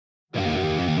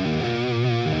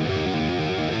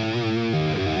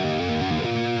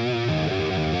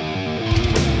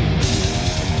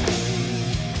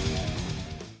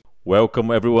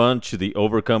Welcome everyone to the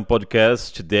Overcome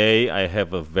podcast. Today I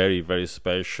have a very, very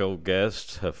special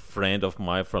guest, a friend of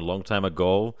mine from a long time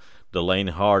ago, Delane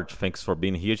Hart. Thanks for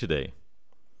being here today.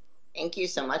 Thank you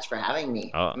so much for having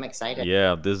me. Uh, I'm excited.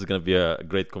 yeah, this is going to be a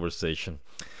great conversation.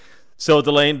 So,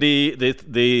 Delane,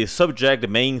 the subject, the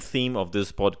main theme of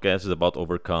this podcast is about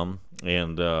overcome,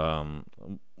 and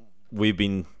we've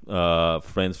been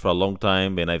friends for a long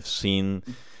time, and I've seen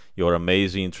your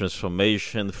amazing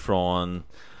transformation from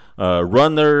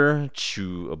runner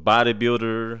to a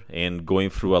bodybuilder, and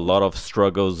going through a lot of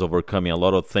struggles, overcoming a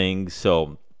lot of things.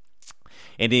 So,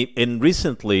 and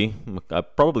recently,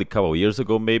 probably a couple of years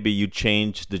ago, maybe you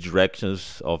changed the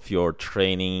directions of your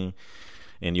training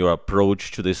and your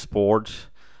approach to the sport,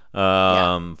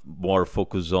 Yeah. more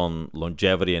focus on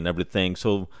longevity and everything.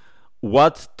 So,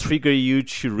 what triggered you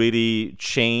to really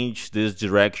change this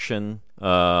direction,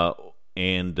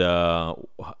 and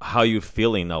how you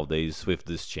feeling nowadays with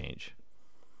this change?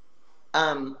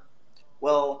 Um,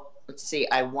 well, let's see.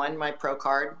 I won my pro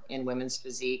card in women's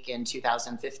physique in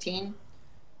 2015,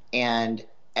 and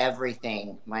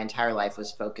everything, my entire life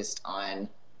was focused on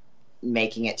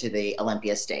making it to the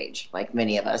Olympia stage, like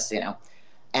many of us.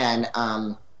 And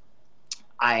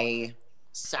I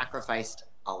sacrificed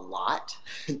a lot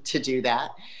to do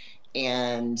that.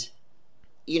 And,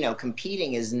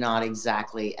 competing is not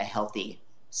exactly a healthy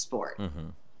sport. Mm-hmm.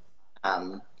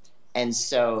 Um, and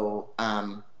so,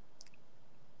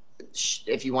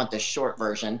 if you want the short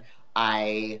version,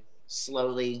 I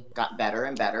slowly got better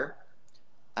and better.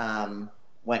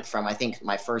 Went from, I think,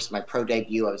 my pro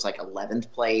debut, I was like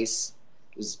 11th place.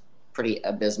 It was pretty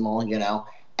abysmal.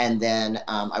 And then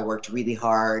I worked really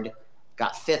hard,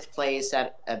 got 5th place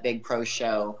at a big pro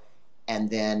show. And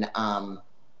then,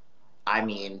 I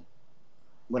mean,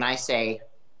 when I say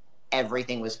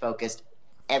everything was focused,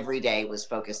 every day was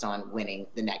focused on winning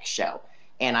the next show.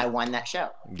 And I won that show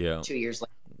Yeah, 2 years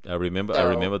later. I remember. I So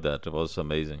remember that. It was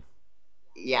amazing.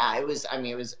 yeah, it was. I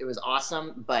mean, it was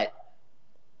awesome. But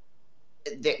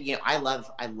I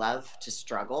love to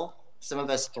struggle. Some of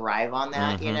us thrive on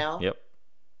that. Mm-hmm.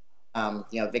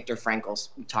 Yep. Viktor Frankl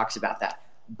talks about that.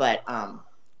 But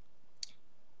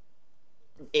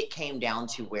it came down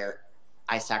to where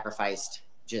I sacrificed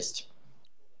just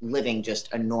living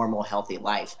just a normal, healthy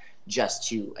life just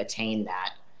to attain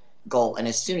that goal. And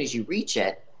as soon as you reach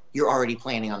it, you're already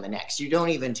planning on the next. You don't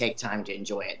even take time to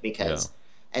enjoy it Yeah. because,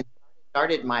 and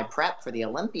started my prep for the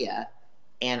Olympia,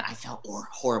 and I felt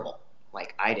horrible.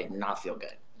 Like I did not feel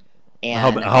good. How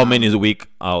And how many is a week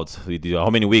out? How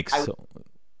many I weeks?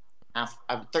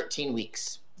 I 13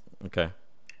 weeks, Okay.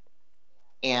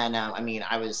 and I mean,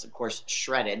 I was of course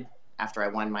shredded after I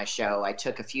won my show. I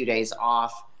took a few days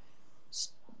off,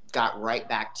 got right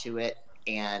back to it,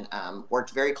 and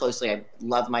worked very closely. I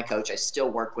love my coach. I still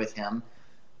work with him,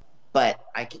 but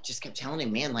just kept telling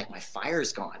him, man, like my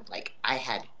fire's gone. Like I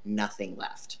had nothing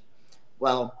left.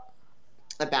 Well,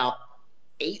 about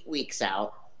 8 weeks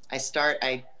out,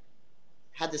 I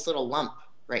had this little lump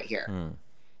right here. Hmm.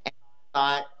 And I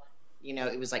thought,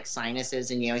 it was like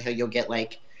sinuses, and you'll get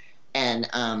like, and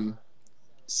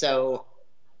so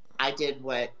I did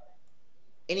what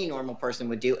any normal person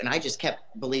would do, and I just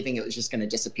kept believing it was just going to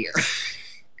disappear.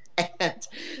 And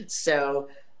so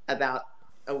about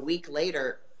a week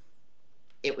later,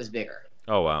 it was bigger.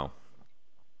 Oh wow.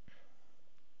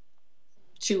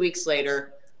 2 weeks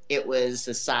later, it was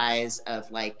the size of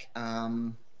like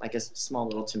a small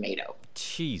little tomato. It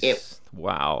Jeez.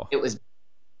 Wow. it was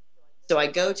so I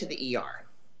go to the ER,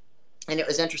 and it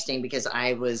was interesting because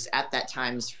I was at that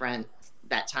time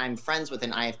friends with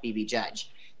an IFBB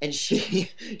judge, and she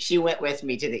she went with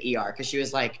me to the ER because she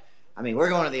was like, I mean, we're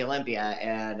going to the Olympia,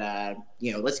 and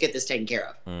let's get this taken care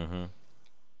of. Mm-hmm.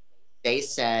 They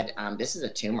said, this is a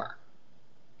tumor,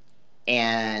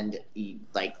 and you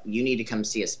need to come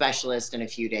see a specialist in a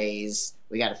few days.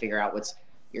 We got to figure out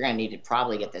you're going to need to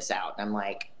probably get this out. And I'm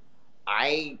like,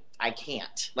 I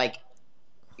can't. Like,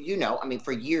 I mean,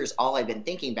 for years, all I've been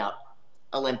thinking about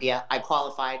Olympia. I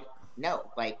qualified.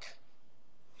 No,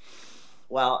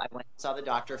 well, I went and saw the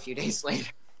doctor a few days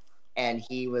later, and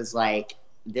he was like,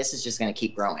 this is just going to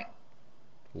keep growing.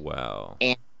 Wow.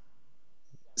 And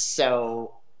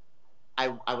so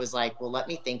I was like, well, let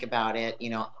me think about it,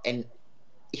 and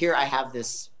here I have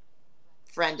this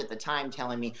friend at the time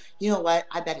telling me, you know what?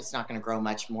 I bet it's not going to grow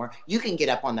much more. You can get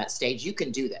up on that stage. You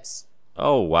can do this.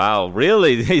 Oh wow.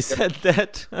 Really? They said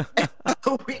that?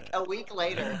 A week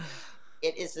later,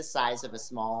 it is the size of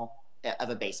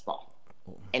a baseball,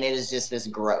 and it is just this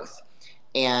growth.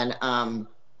 And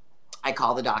I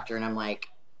call the doctor, and I'm like,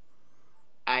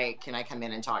 can I come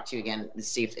in and talk to you again to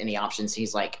see if any options?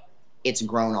 He's like, it's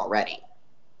grown already.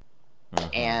 Mm-hmm.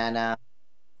 And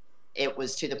it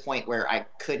was to the point where I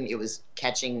couldn't. It was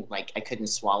catching, like, I couldn't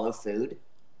swallow food,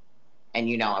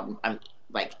 and I'm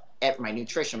like, my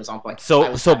nutrition was on point. I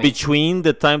So, was so having, between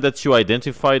the time that you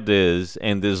identified this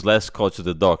and this last call to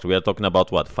the doctor, we are talking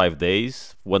about what, 5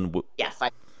 days? yeah,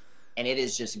 and it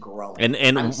is just And growing.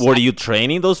 and were you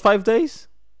training those 5 days?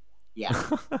 Yeah,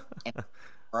 and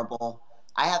horrible.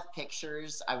 I have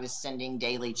pictures. I was sending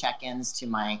daily check-ins to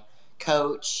my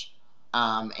coach,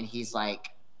 and he's like,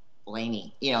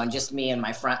 Blaney, and just me in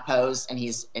my front pose, and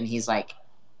he's like,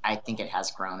 I think it has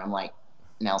grown. I'm like,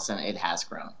 Nelson, it has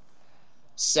grown.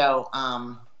 So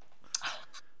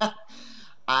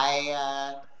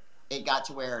I it got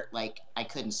to where, like, I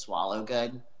couldn't swallow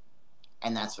good,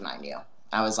 and that's when I knew.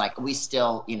 I was like, we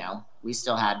still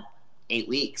had 8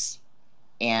 weeks,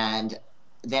 and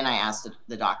then I asked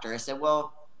the doctor. I said,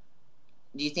 well,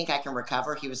 do you think I can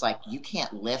recover? He was like, you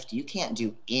can't lift, you can't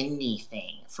do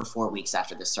anything for 4 weeks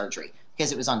after this surgery,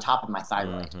 because it was on top of my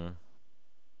thyroid. Mm-hmm.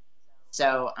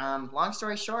 So, long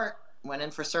story short, went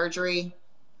in for surgery,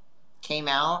 came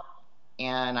out,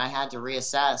 and I had to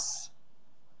reassess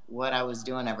what I was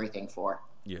doing everything for.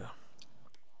 Yeah.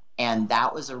 And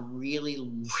that was a really,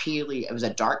 really, it was a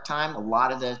dark time. A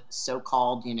lot of the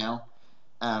so-called,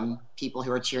 people who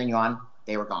were cheering you on,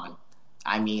 they were gone.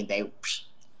 I mean,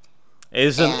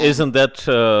 Isn't and isn't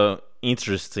that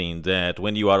interesting that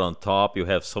when you are on top, you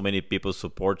have so many people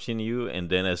supporting you, and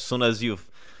then as soon as you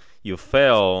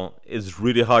fail, it's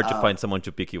really hard to oh, find someone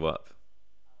to pick you up.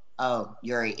 oh,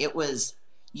 Yuri,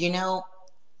 you know,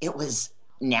 it was,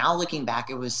 now looking back,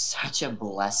 it was such a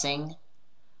blessing,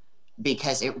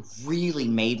 because it really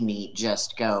made me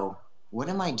just go, what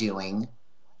am I doing?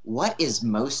 What is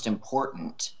most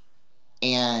important?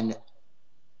 And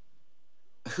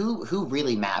who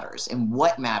really matters, and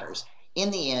what matters?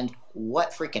 In the end,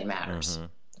 what freaking matters?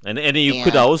 Hmm. And you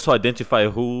could And also identify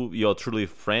who your truly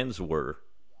friends were.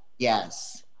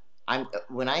 yes,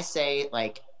 when I say,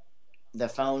 like, the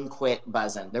phone quit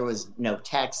buzzing, there was no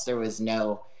text, it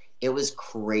was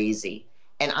crazy.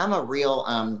 And I'm a real,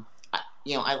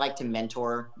 I like to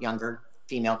mentor younger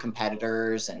female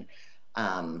competitors, and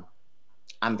um,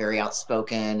 I'm very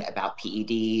outspoken about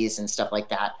PEDs and stuff like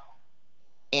that.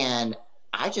 And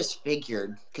I just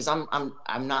figured, because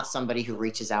I'm not somebody who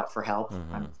reaches out for help.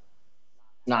 Hmm. I'm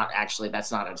not, actually,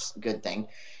 that's not a good thing.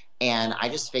 And I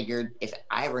just figured, if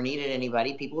I ever needed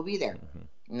anybody, people would be there, Hmm.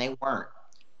 and they weren't.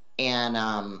 And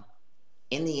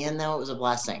in the end, though, it was a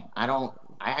blessing.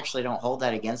 I actually don't hold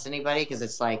that against anybody, because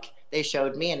it's like, they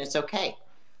showed me, and it's okay.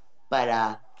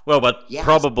 But Well, but yeah,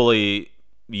 probably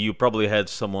you probably had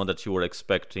someone that you were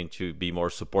expecting to be more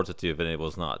supportive, and it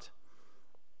was not.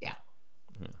 yeah,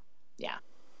 yeah,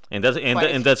 And quite a and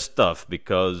few. that's tough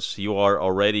because you are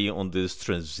already on this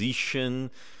transition.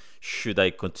 Should I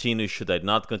continue? Should I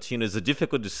not continue? It's a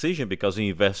difficult decision because you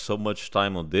invest so much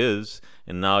time on this,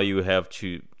 and now you have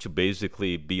to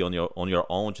basically be on your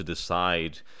own to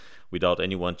decide without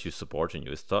anyone to supporting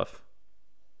you. It's tough.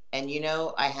 And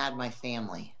I had my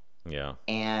family, Yeah.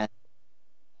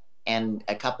 and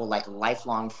a couple, like,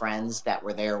 lifelong friends that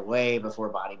were there way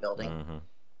before bodybuilding. Hmm.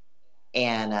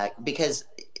 And because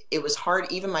it was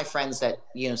hard, even my friends that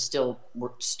still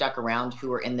were stuck around, who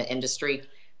were in the industry,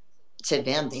 to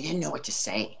them, they didn't know what to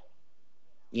say,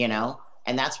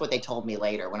 and that's what they told me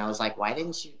later, when I was like, why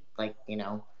didn't you, like, they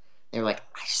were like,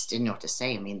 I just didn't know what to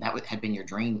say. I mean, that had been your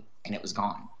dream, and it was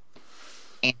gone.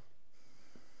 And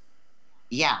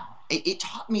yeah, it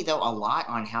taught me, though, a lot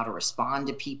on how to respond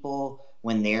to people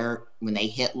when they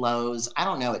hit lows. I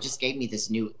don't know, it just gave me this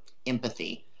new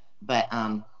empathy. But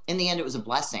in the end, it was a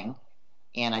blessing.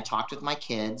 And I talked with my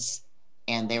kids,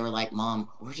 and they were like, Mom,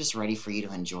 we're just ready for you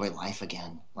to enjoy life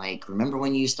again. Like, remember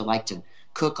when you used to like to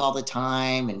cook all the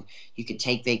time, and you could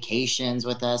take vacations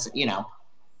with us,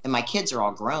 and my kids are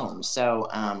all grown. So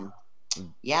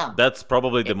yeah, That's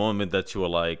probably the it, moment that you were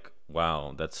like,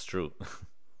 "Wow, that's true."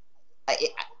 I,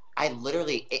 I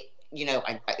literally,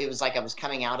 it was like I was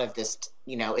coming out of this,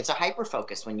 it's a hyper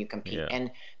focus when you compete. Yeah.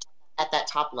 And at that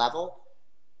top level,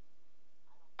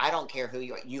 I don't care who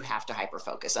you have to hyper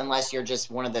focus, unless you're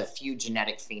just one of the few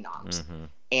genetic phenoms. Hmm.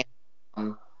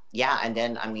 And yeah, and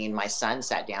then, I mean, my son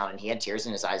sat down, and he had tears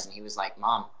in his eyes, and he was like,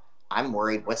 Mom, I'm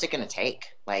worried. What's it going to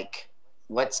take? Like,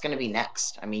 what's going to be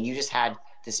next? I mean, you just had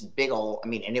this big old, I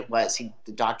mean, and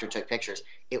the doctor took pictures.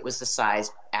 It was the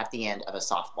size at the end of a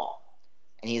softball.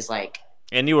 And he's like,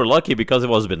 And you were lucky because it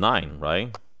was benign,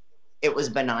 right? it was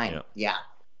benign. Yeah. Yeah.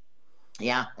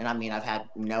 Yeah. And I mean, I've had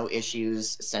no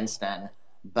issues since then,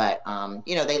 but,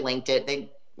 they linked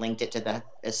it to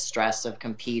the stress of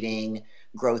competing,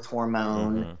 growth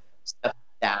hormone, Hmm. stuff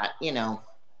like that,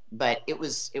 but it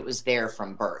was there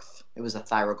from birth. It was a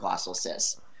thyroglossal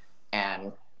cyst,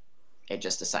 and it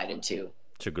just decided to.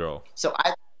 To grow. So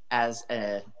I, as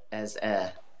a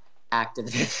act of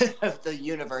the, of the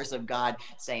universe of God,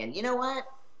 saying, you know what,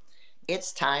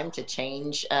 it's time to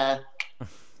change.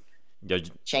 Yeah,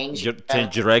 Change.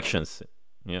 change directions.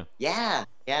 Yeah. Yeah,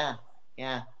 yeah,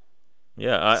 yeah.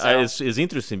 Yeah, So it's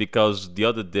interesting because the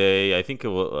other day, I think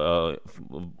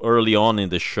early on in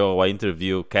the show, I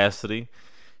interviewed Cassidy.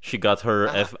 She got her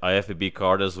uh IFBB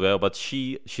card as well, but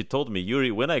she told me,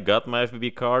 Yuri, when I got my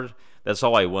IFBB card, that's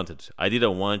all I wanted. I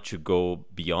didn't want to go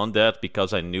beyond that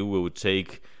because I knew it would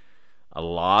take a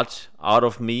lot out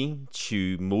of me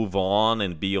to move on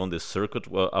and be on the circuit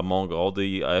among all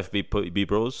the IFBB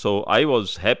pros. So I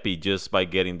was happy just by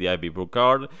getting the IFBB pro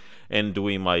card and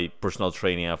doing my personal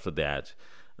training after that.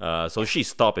 So she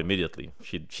stopped immediately.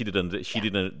 She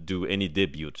didn't do any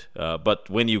debut. But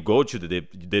when you go to the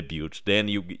debut, then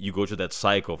you go to that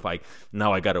cycle of like,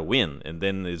 now I gotta win, and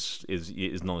then is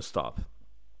nonstop.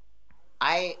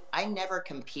 I never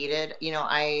competed.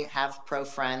 I have pro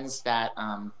friends that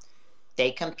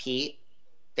they compete.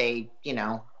 They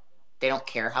don't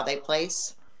care how they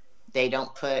place. They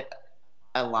don't put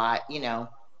a lot.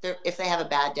 If they have a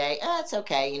bad day, it's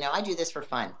okay. I do this for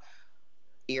fun.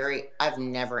 Erie, I've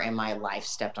never in my life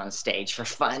stepped on stage for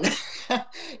fun.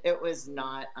 It was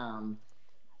not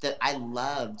that I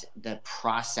loved the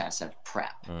process of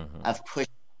prep, Hmm. of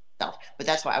pushing myself. But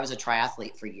that's why I was a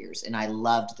triathlete for years and I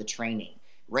loved the training.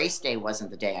 Race day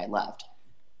wasn't the day I loved.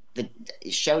 The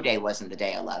show day wasn't the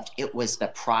day I loved. It was the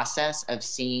process of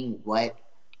seeing what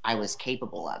I was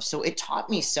capable of. So it taught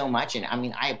me so much. And I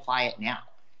mean, I apply it now.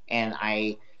 And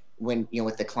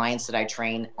with the clients that I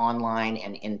train online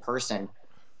and in person,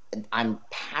 I'm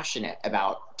passionate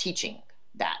about teaching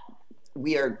that.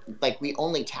 We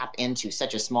only tap into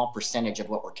such a small percentage of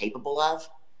what we're capable of.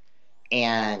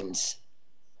 And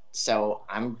so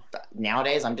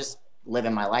nowadays I'm just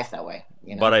living my life that way,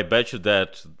 But I bet you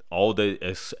that all the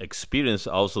experience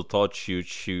also taught you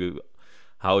to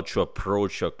how to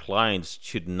approach your clients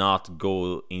should not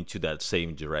go into that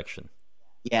same direction.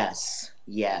 Yes,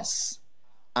 yes.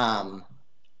 Um,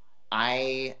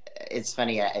 I it's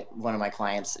funny. One of my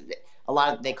clients,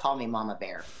 they call me Mama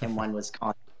Bear, and one was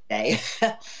calling me today,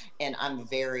 and I'm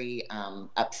very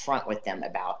upfront with them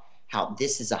about how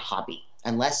this is a hobby.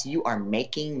 Unless you are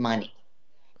making money,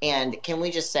 and can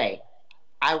we just say,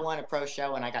 I won a pro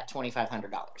show and I got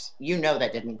 $2,500.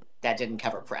 That didn't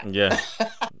cover prep. Yeah,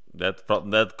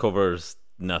 that covers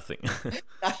nothing.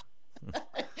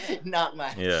 Not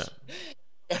Yeah. much.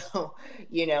 So,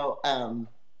 you know,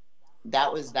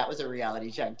 that was a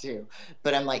reality check too.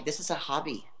 But I'm like, this is a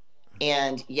hobby.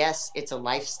 And yes, it's a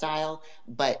lifestyle,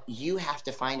 but you have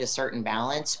to find a certain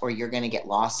balance or you're going to get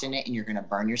lost in it and you're going to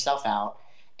burn yourself out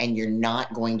and you're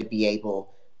not going to be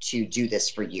able to do this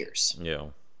for years. Yeah.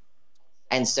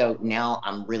 And so now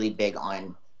I'm really big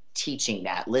on teaching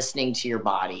that, listening to your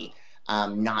body,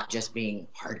 not just being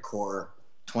hardcore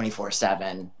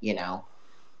 24/7,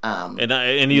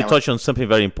 And you knowing, touch on something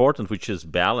very important, which is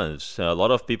balance. A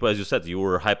lot of people, as you said, you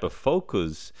were hyper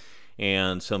focused,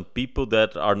 and some people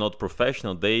that are not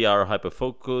professional, they are hyper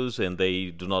focused and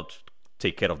they do not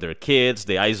take care of their kids.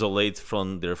 They isolate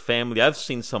from their family. I've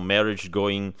seen some marriage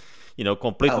going, oh,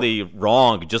 completely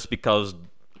wrong just because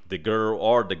the girl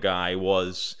or the guy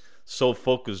was so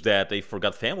focused that they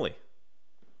forgot family.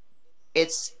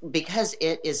 it's because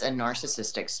it is a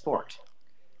narcissistic sport.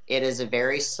 It is a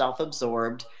very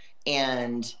self-absorbed,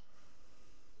 and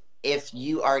if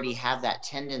you already have that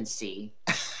tendency,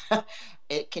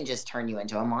 it can just turn you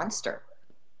into a monster.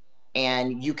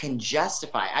 And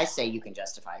I say you can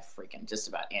justify freaking just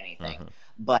about anything. Hmm.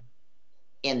 But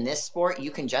in this sport,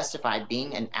 you can justify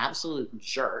being an absolute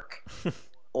jerk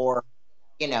or,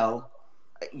 you know,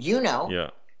 you know, Yeah.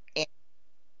 and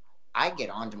I get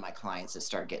on to my clients that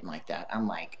start getting like that. I'm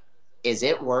like, is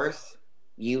it worth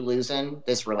you losing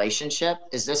this relationship?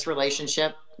 Is this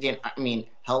relationship, I mean,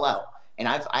 hello. And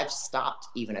I've stopped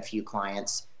even a few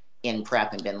clients in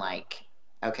prep and been like,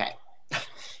 okay,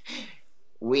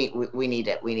 we need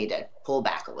to pull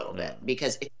back a little Yeah. bit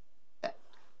because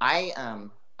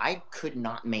I could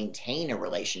not maintain a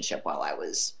relationship while I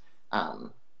was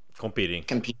Competing.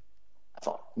 competing.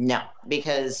 No,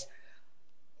 because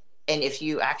and if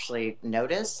you actually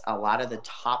notice, a lot of the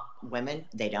top women,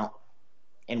 they don't,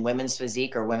 in women's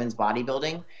physique or women's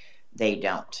bodybuilding, they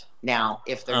don't. Now,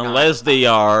 if they're not, Unless they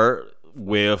are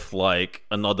with like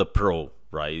another pro,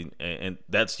 right? And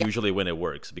that's yeah, usually when it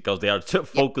works because they are too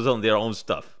yeah, focused on their own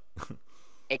stuff.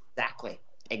 exactly,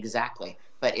 exactly.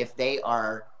 But if they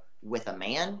are with a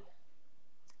man,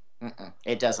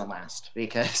 It doesn't last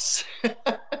because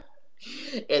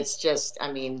it's just,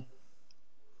 I mean,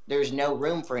 there's no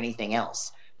room for anything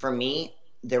else. For me,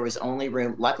 there was only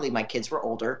room. Luckily, my kids were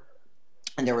older,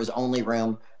 and there was only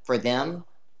room for them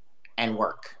and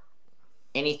work.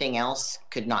 Anything else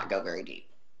could not go very deep.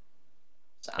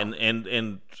 So,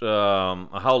 And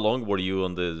how long were you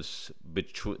on this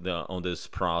on this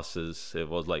process? It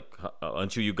was like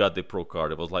until you got the pro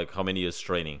card. It was like how many years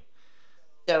training?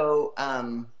 so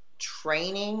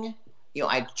training,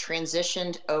 I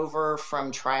transitioned over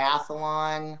from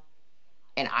triathlon,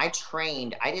 and I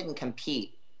trained. I didn't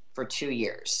compete for 2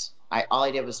 years. All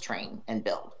I did was train and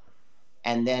build,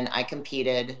 and then I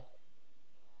competed,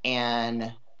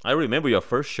 and I remember your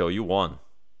first show. You won.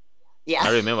 yeah, I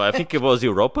remember. I think it was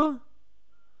Europa.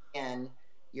 in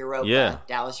Yeah, Europa,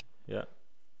 Dallas, yeah.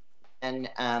 and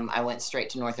I went straight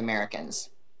to North Americans.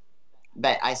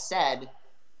 But I said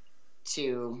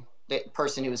to the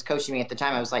person who was coaching me at the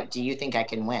time, I was like, "Do you think I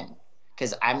can win?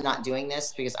 Because I'm not doing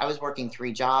this because I was working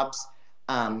 3 jobs.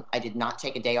 I did not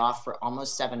take a day off for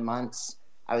almost 7 months.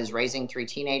 I was raising 3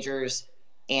 teenagers,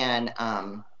 and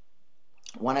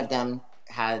one of them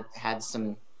had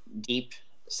some deep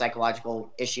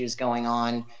psychological issues going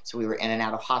on, so we were in and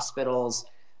out of hospitals.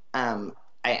 And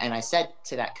I said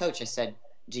to that coach, I said,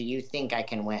 "Do you think I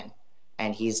can win?"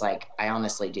 And he's like, "I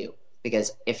honestly do."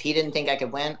 Because if he didn't think I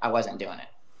could win, I wasn't doing it.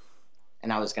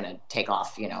 And I was going to take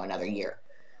off, another year.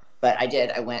 But I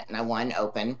did. I went and I won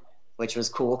open, which was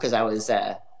cool because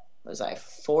was I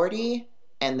 40?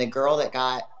 And the girl that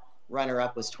got runner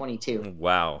up was 22.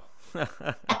 Wow,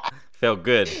 felt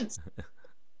good.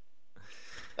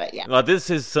 But yeah, Now, this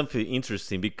is something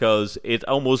interesting because it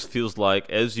almost feels like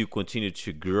as you continue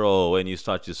to grow and you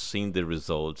start to see the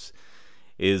results,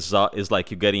 is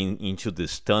like you're getting into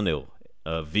this tunnel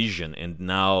vision, and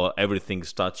now everything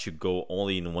starts to go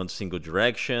only in one single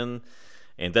direction,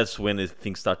 and that's when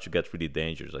things start to get really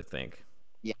dangerous, I think.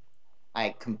 yeah,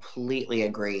 I completely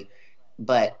agree.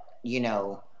 But,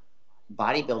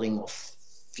 bodybuilding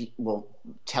will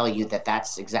tell you that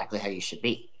that's exactly how you should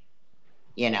be,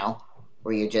 you know,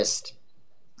 where you just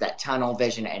that tunnel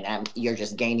vision, and you're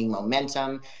just gaining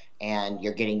momentum and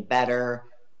you're getting better.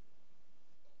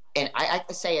 And I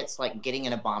say it's like getting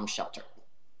in a bomb shelter,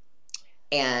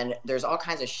 and there's all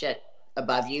kinds of shit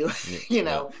above you, Yeah, you yeah.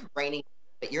 know, raining,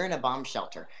 but you're in a bomb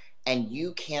shelter, and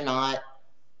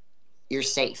you're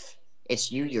safe.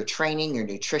 It's you, your training, your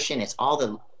nutrition. It's all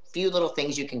the few little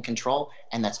things you can control,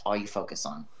 and that's all you focus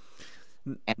on.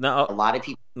 And a Now, lot of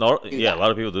people no, do yeah, a that.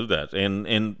 lot of people do that,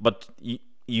 and but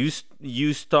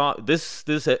you start this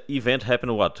event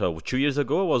happened what 2 years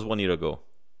ago or was 1 year ago?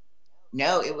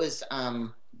 No, it was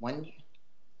one.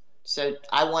 So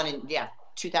I won in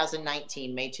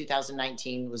 2019, May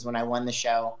 2019 was when I won the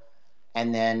show,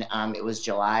 and then it was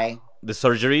July. The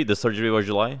surgery was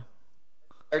July,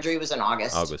 Surgery was in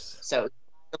August, August. so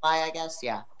July, I guess.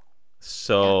 Yeah,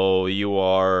 yeah. So you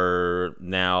are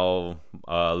now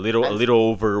a I'm little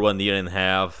over 1 year and a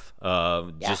half,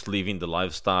 yeah, just living the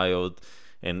lifestyle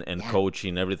and yeah.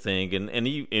 coaching everything, and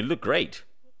you look great.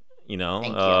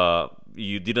 Thank you.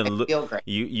 You I didn't look feel great.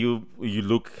 you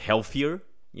look healthier.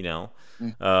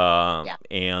 Mhm. Yeah,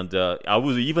 And I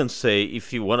would even say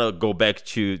if you want to go back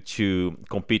to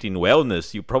compete in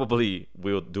wellness, you probably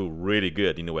will do really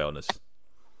good in wellness.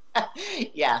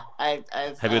 yeah. I've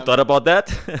Have you thought about that?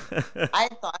 I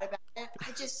thought about it.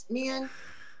 I just, man,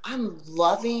 I'm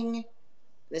loving.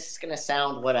 This is gonna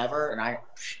sound whatever, and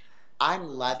I'm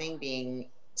loving being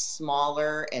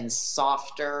smaller and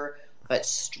softer, but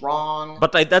strong.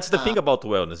 That's the Um, thing about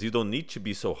wellness. You don't need to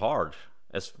be so hard.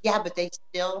 As yeah, but they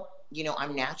still,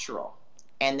 I'm natural,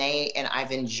 and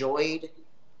I've enjoyed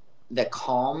the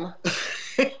calm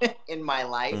in my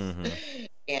life, hmm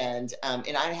and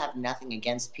I have nothing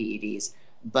against PEDs,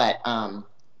 but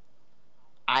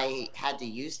I had to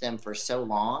use them for so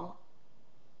long,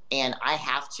 and I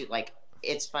have to like.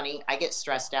 It's funny. I get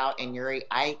stressed out, and Yuri,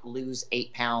 I lose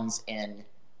 8 pounds in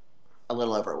a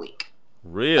little over a week.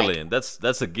 Really, Like, and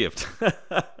that's a gift.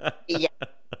 yeah,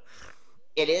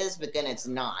 it is, but then it's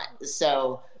not.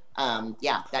 So,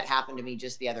 yeah, that happened to me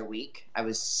just the other week. I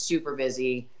was super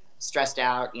busy, stressed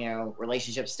out,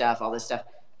 relationship stuff, all this stuff,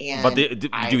 But and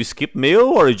do you skip meal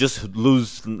or you just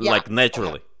lose yeah, like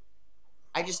naturally?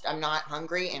 I'm not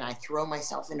hungry, and I throw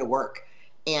myself into work,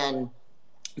 and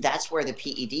that's where the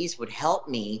PEDs would help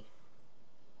me,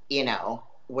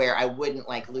 where I wouldn't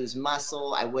like lose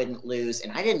muscle, I wouldn't lose,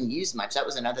 and I didn't use much. That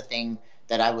was another thing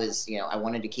that I was, I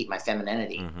wanted to keep my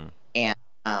femininity, hmm and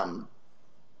um,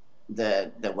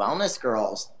 the wellness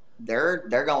girls, they're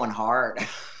going hard.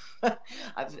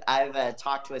 I've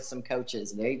talked with some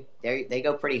coaches. They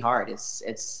go pretty hard.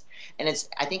 It's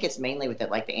I think it's mainly with it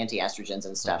like the anti-estrogens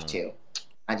and stuff Hmm. too.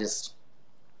 I just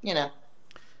you know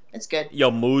it's good.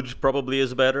 Your mood probably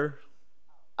is better.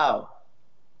 Oh,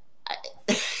 I,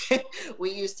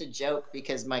 we used to joke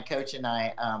because my coach and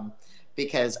I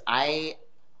because I'm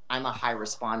a high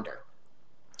responder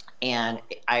and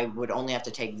I would only have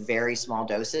to take very small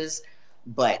doses,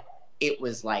 but it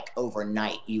was like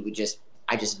overnight.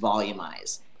 I just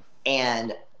volumize,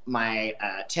 and my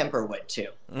temper would too.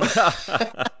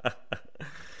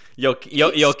 Your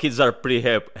kids are pretty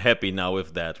happy now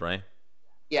with that, right?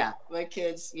 Yeah, my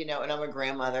kids, and I'm a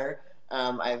grandmother.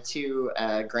 I have two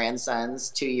grandsons,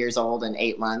 2 years old and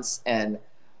 8 months, and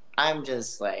I'm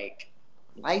just like,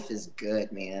 life is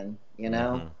good, man.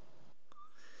 Hmm.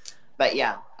 But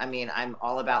yeah, I mean, I'm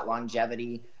all about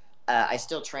longevity. I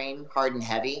still train hard and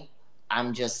heavy.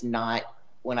 I'm just not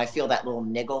when I feel that little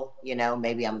niggle,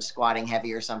 maybe I'm squatting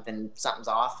heavy or something's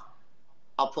off.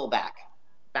 I'll pull back.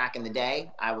 Back in the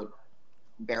day, I would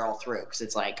barrel through because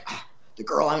it's like the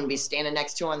girl I'm gonna be standing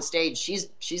next to on stage,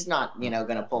 she's not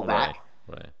gonna pull Right, back.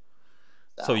 right.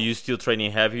 So So you still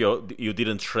training heavy, or you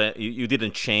didn't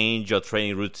change your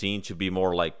training routine to be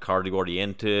more like cardio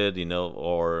oriented,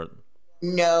 or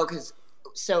no, because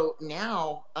so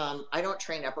now I don't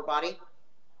train upper body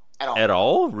at at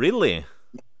all. all? Really?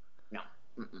 No,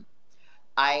 mm-mm.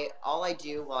 I all I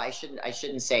do. Well, I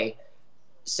shouldn't say.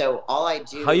 So all I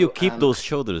How you do. keep those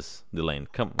shoulders, Delane?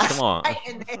 Come on.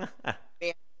 And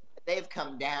man, they've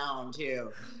come down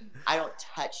too. I don't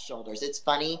touch shoulders. It's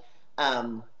funny.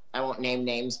 I won't name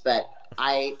names, but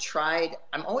I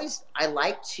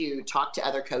like to talk to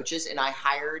other coaches, and I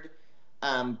hired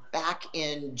back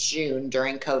in June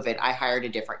during COVID. I hired a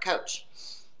different coach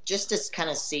just to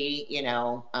kind of see.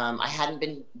 I hadn't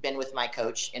been with my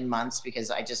coach in months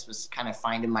because I just was kind of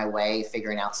finding my way,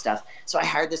 figuring out stuff. So I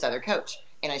hired this other coach,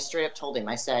 and I straight up told him,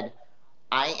 I said,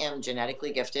 I am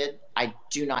genetically gifted. I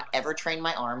do not ever train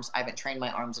my arms. I haven't trained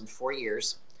my arms in 4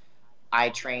 years. I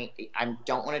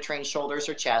don't want to train shoulders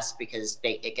or chest because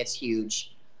it gets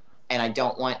huge, and I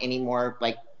don't want any more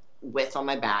like width on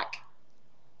my back.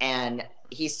 And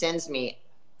he sends me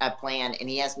a plan, and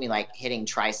he has me like hitting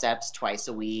triceps twice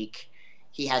a week.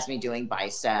 He has me doing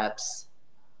biceps.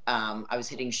 I was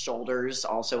hitting shoulders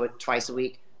also twice a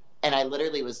week, and I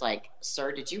literally was like,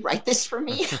 "Sir, did you write this for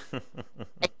me?"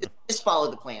 I just follow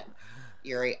the plan.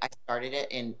 Yuri, I started it,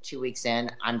 and 2 weeks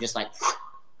in, I'm just like,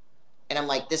 and I'm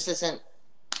like, this isn't.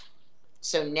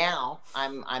 So now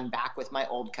I'm back with my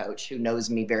old coach who knows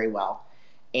me very well,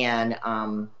 and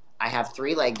I have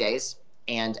 3 leg days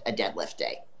and a deadlift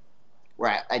day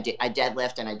where I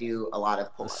deadlift and I do a lot of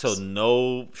So pull-ups.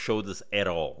 no shoulders at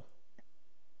all.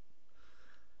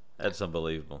 That's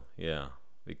unbelievable. Yeah,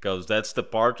 because that's the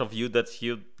part of you that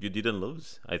you didn't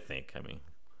lose. I think. I mean.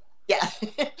 Yeah.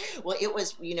 Well, it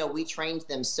was, we trained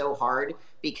them so hard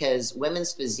because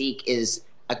women's physique is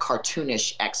a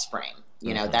cartoonish X frame.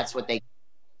 Hmm. That's what and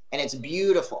it's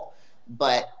beautiful.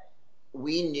 But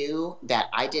we knew that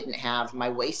I didn't have, my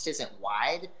waist isn't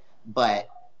wide, but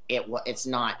it's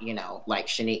not, like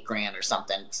Shanique Grant or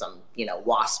something, some,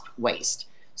 wasp waist.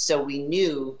 So we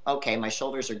knew, okay, my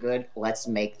shoulders are good. Let's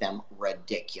make them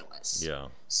ridiculous. Yeah.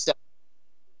 So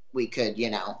we could,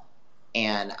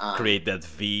 and Create that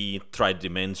V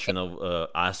tridimensional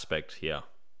aspect. Yeah.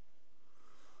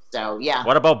 so yeah,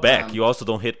 What about back? um, You also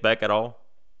don't hit back at all?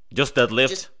 Just that just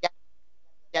lift?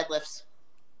 deadlifts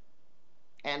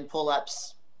and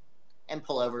pull-ups and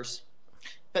pullovers,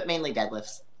 but mainly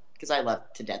deadlifts because I love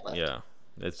to deadlift. Yeah,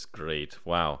 that's great.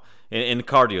 Wow. In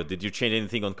cardio, did you change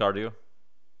anything on cardio?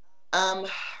 Um,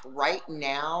 right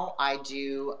now I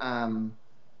do.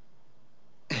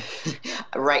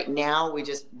 Right now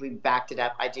we backed it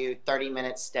up. I do 30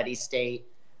 minutes steady state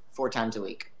 4 times a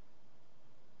week.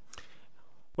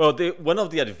 Well, one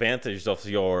of the advantages of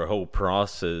your whole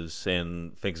process,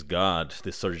 and thanks God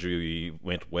the surgery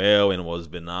went well and was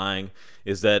benign,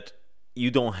 is that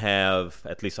you don't have,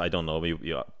 at least I don't know,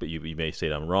 you may say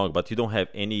I'm wrong, but you don't have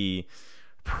any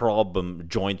problem,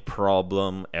 joint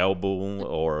problem, elbow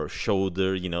or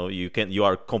shoulder. You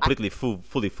are I, completely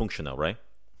fully functional, right?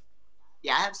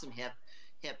 yeah, I have some hip.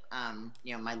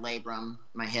 My labrum,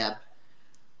 my hip.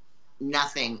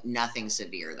 Nothing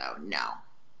severe though. No,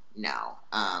 no.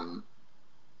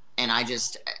 And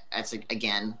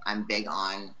again, I'm big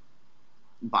on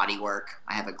body work.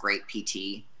 I have a great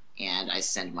PT, and I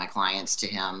send my clients to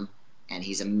him, and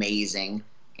he's amazing.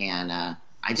 And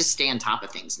I just stay on top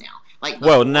of things now. Like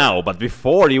Well, before, now, but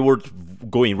before you were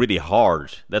going really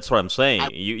hard. That's what I'm I saying.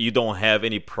 You don't have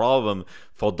any problem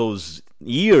for those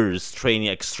years training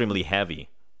extremely heavy.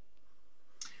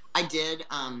 I did.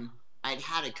 I'd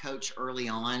had a coach early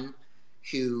on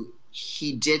who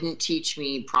he didn't teach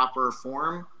me proper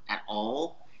form at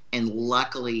all, and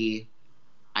luckily,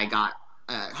 I got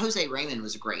Jose Raymond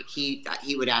was great. He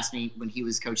would ask me when he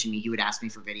was coaching me. He would ask me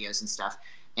for videos and stuff,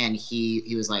 and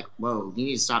he was like, "Whoa, you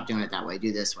need to stop doing it that way.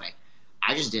 Do this way."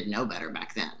 I just didn't know better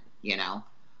back then, you know.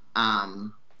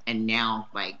 And now,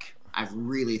 like, I've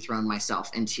really thrown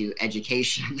myself into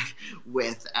education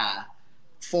with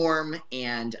form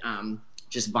and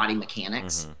just body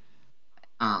mechanics.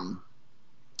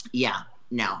 Yeah,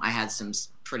 no, I had some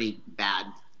pretty bad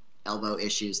elbow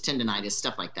issues, tendonitis,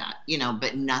 stuff like that, you know,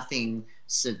 but nothing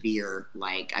severe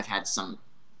like I've had some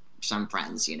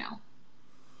friends, you know,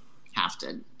 have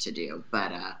to do.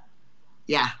 But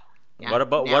yeah. What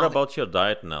about your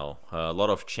diet now? A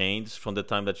lot of change from the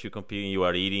time that you compete. You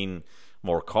are eating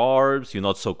more carbs. You're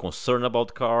not so concerned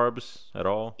about carbs at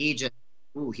all. He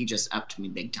just upped me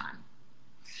big time,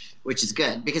 which is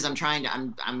good because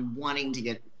I'm wanting to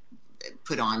get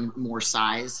put on more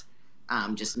size,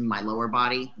 just in my lower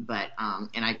body. But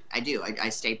and I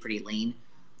stay pretty lean.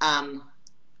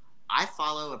 I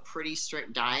follow a pretty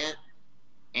strict diet,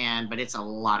 but it's a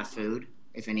lot of food.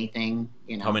 If anything,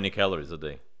 you know. How many calories a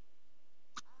day?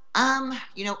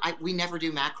 You know, we never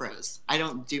do macros. I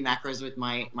don't do macros with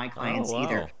my clients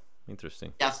either.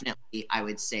 Interesting. Definitely, I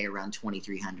would say around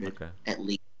 2,300 at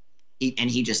least.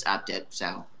 He just upped it,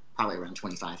 so probably around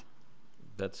 25.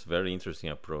 That's very interesting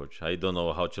approach. I don't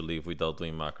know how to live without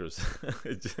doing macros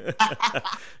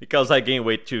because I gain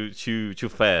weight too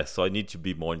fast, so I need to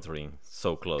be monitoring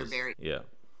so close.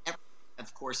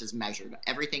 Of course, is measured.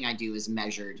 Everything I do is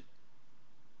measured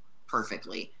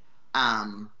perfectly.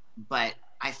 But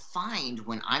I find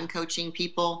when I'm coaching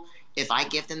people, if I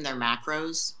give them their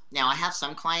macros, now I have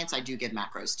some clients I do give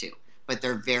macros to, but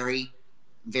they're very,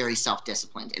 very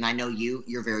self-disciplined. And I know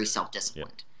you're very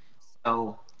self-disciplined.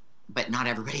 So, but not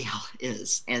everybody else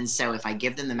is. And so if I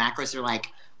give them the macros, they're like,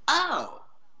 oh,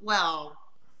 well,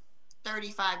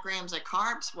 35 grams of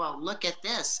carbs. Well, look at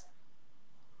this.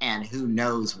 And who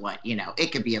knows what, you know,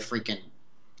 it could be a freaking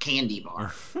candy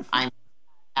bar. I've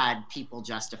had people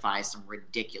justify some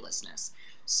ridiculousness.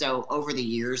 So over the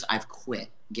years, I've quit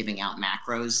giving out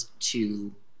macros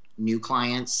to new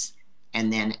clients.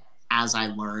 And then as I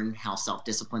learn how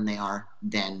self-disciplined they are,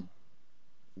 then.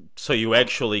 So you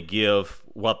actually give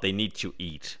what they need to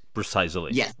eat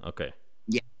precisely? Yes. Okay.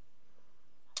 Yeah.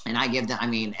 And I give them,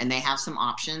 and they have some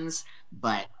options,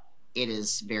 but it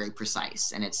is very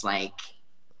precise. And it's like,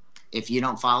 if you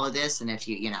don't follow this and if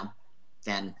you know,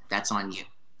 then that's on you,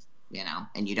 you know,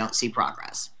 and you don't see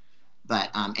progress. But,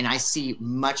 and I see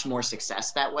much more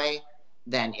success that way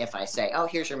than if I say, oh,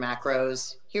 here's your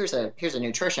macros, here's a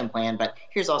nutrition plan, but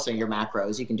here's also your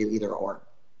macros. You can do either or.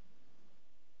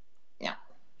 Yeah.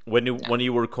 When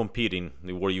you were competing,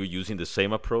 were you using the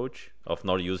same approach of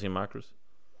not using macros?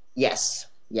 Yes.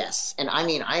 And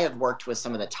I have worked with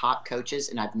some of the top coaches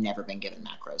and I've never been given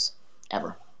macros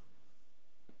ever.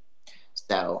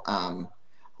 So,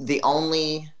 the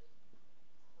only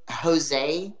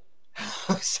Jose,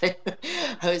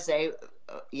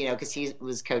 you know, because he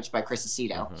was coached by Chris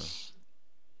Aceto.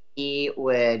 He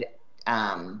would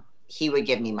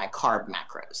give me my carb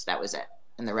macros. That was it.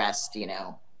 And the rest, you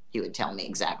know, he would tell me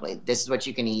exactly, this is what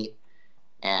you can eat.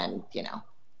 And, you know,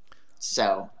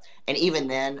 so, and even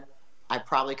then I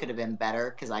probably could have been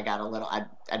better because I got a little,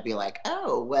 I'd be like,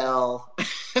 oh, well.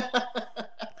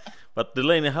 But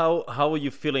Delaney, how are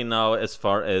you feeling now as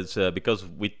far as because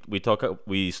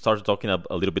we started talking a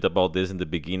little bit about this in the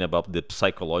beginning about the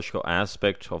psychological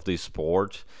aspect of the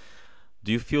sport.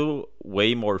 Do you feel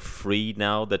way more free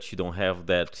now that you don't have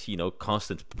that, you know,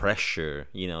 constant pressure,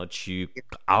 you know, to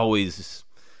always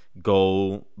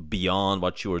go beyond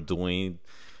what you were doing?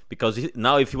 Because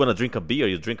now if you want to drink a beer,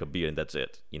 you drink a beer and that's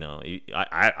it. You know,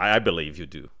 I believe you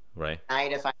do, right?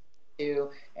 If I do,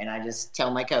 and I just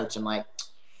tell my coach, I'm like,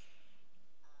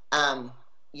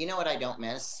 you know what I don't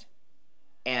miss?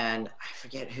 And I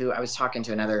forget who, I was talking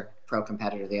to another pro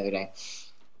competitor the other day.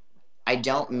 I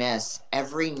don't miss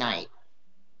every night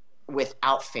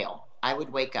without fail. I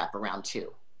would wake up around 2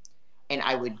 and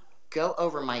I would go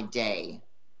over my day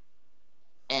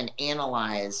and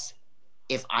analyze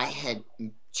if I had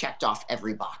checked off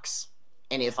every box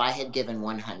and if I had given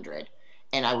 100,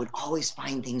 and I would always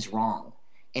find things wrong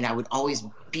and I would always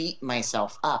beat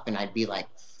myself up and I'd be like,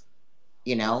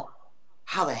 you know,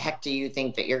 how the heck do you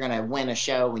think that you're going to win a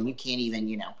show when you can't even,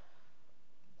 you know,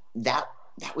 that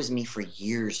was me for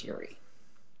years, Yuri.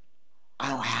 I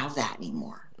don't have that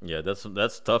anymore. Yeah,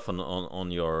 that's tough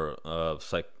on your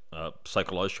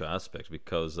psychological aspects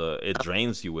because it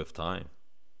drains you with time.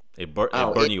 It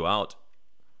burn you out.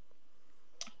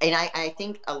 And I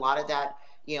think a lot of that,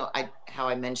 how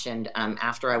I mentioned,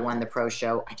 after I won the pro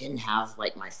show, I didn't have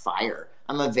like my fire.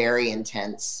 I'm a very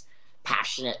intense,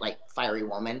 passionate, like fiery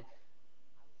woman.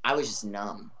 I was just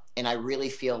numb. And I really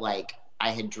feel like I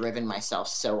had driven myself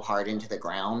so hard into the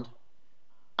ground.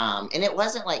 And it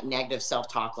wasn't like negative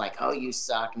self-talk, like, "Oh, you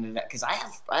suck," because I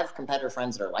have competitor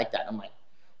friends that are like that. I'm like,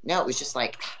 no, it was just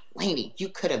like, Lainey, you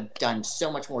could have done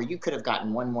so much more. You could have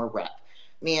gotten one more rep,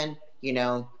 man.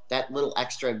 That little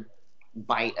extra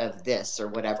bite of this or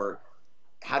whatever.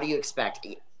 How do you expect?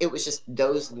 It was just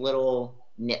those little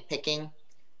nitpicking.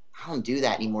 I don't do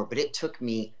that anymore. But it took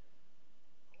me.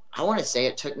 I want to say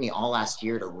it took me all last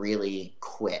year to really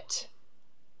quit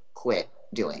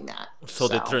doing that. So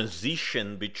the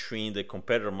transition between the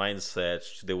competitor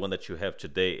mindset to the one that you have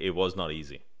today, it was not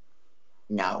easy.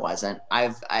 No, it wasn't.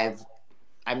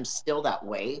 I'm still that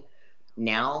way.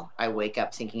 Now I wake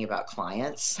up thinking about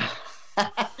clients.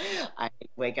 I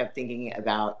wake up thinking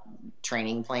about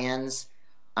training plans,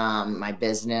 my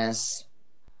business,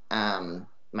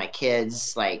 my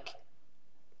kids. Like,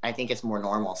 I think it's more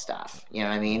normal stuff. You know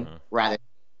what I mean? Mm-hmm. Rather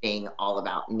than being all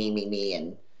about me,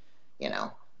 and you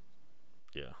know.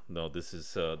 Yeah, no, this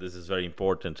is very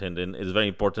important, and then it's very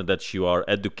important that you are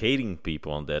educating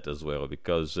people on that as well,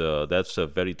 because that's a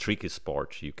very tricky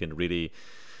sport. You can really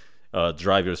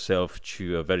drive yourself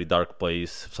to a very dark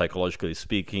place, psychologically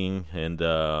speaking, and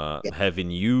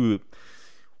having you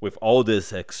with all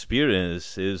this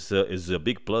experience is a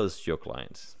big plus to your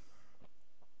clients.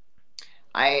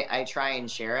 I try and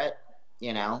share it,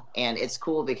 and it's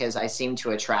cool because I seem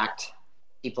to attract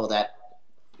people that,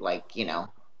 like,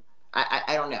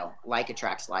 I don't know, like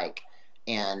attracts like.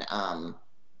 And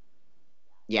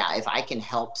yeah, if I can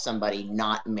help somebody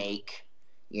not make,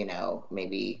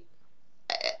 maybe,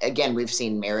 again, we've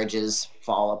seen marriages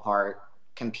fall apart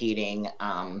competing.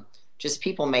 Just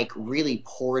people make really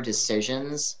poor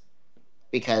decisions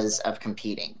because of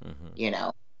competing.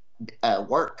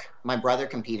 Work. My brother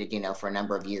competed, for a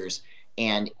number of years,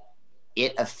 and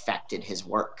it affected his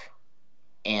work.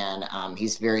 And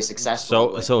he's very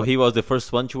successful. So he was the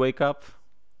first one to wake up?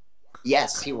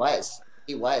 Yes, he was.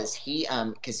 He was.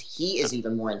 Because he is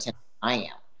even more intense than I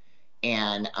am.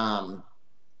 And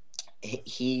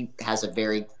he has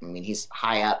he's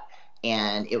high up,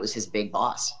 and it was his big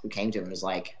boss who came to him and was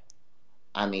like,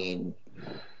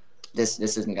 this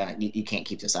isn't gonna, you can't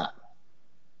keep this up.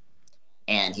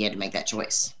 And he had to make that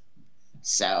choice.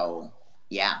 So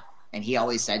yeah. And he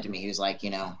always said to me, he was like,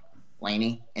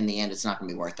 Lainey, in the end, it's not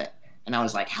gonna be worth it. And I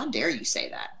was like, how dare you say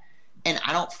that? And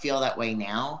I don't feel that way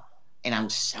now. And I'm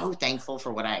so thankful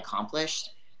for what I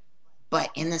accomplished. But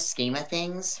in the scheme of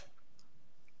things,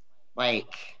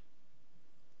 like,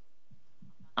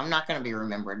 I'm not going to be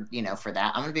remembered, for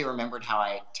that. I'm going to be remembered how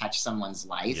I touched someone's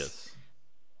life. Yes.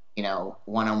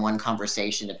 One-on-one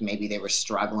conversation, if maybe they were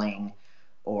struggling,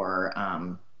 or,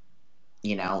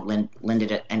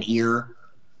 lended an ear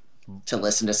to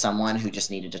listen to someone who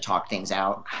just needed to talk things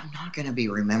out. I'm not going to be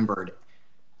remembered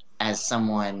as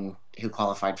someone who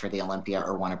qualified for the Olympia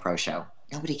or won a pro show.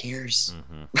 Nobody cares.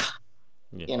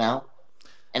 Mm-hmm. Yeah.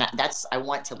 And I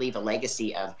want to leave a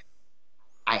legacy of,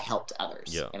 I helped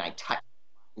others, and I touched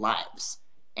lives,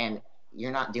 and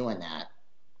you're not doing that.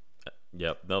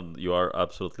 Yeah, no, you are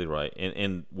absolutely right.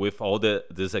 And with all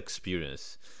this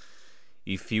experience,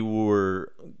 if you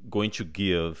were going to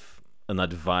give an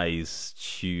advice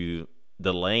to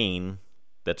the Lane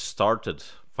that started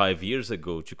 5 years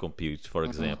ago to compete, for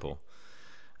example,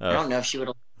 I don't know if she would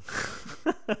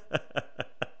have.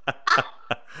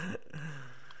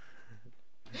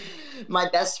 My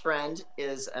best friend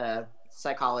is a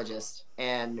psychologist,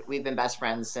 and we've been best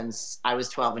friends since I was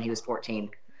 12 and he was 14.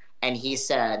 And he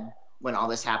said, when all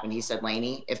this happened, he said,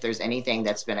 Lainey, if there's anything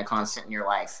that's been a constant in your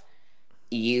life,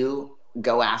 you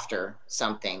go after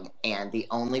something, and the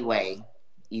only way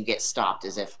you get stopped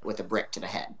is if with a brick to the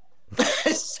head.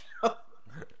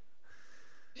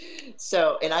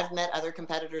 So, and I've met other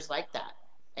competitors like that.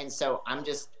 And so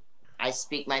I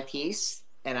speak my piece,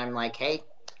 and I'm like, hey,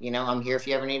 I'm here if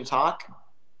you ever need to talk.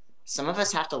 Some of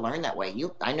us have to learn that way.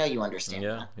 I know you understand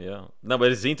that. Yeah. No,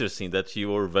 but it's interesting that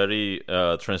you were very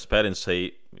transparent and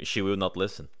say she will not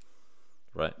listen.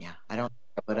 Right. Yeah, I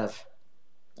would have.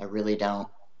 I really don't.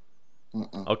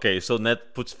 Mm-mm. Okay, so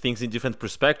that puts things in different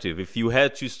perspective. If you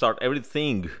had to start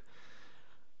everything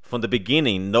from the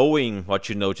beginning, knowing what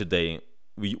you know today,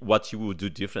 what you would do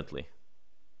differently?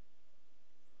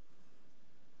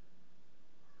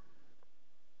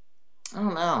 I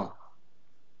don't know.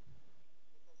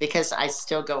 Because I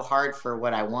still go hard for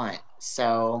what I want.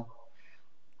 So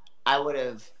I would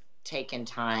have taken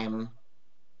time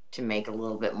to make a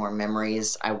little bit more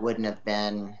memories, I wouldn't have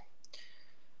been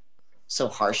so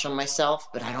harsh on myself,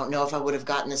 but I don't know if I would have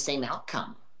gotten the same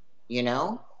outcome, you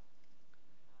know?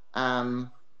 Um,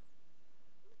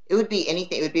 it would be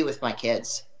anything. It would be with my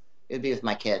kids. It would be with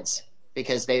my kids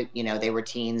because they, you know, they were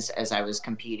teens as I was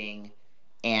competing,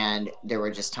 and there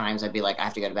were just times I'd be like, I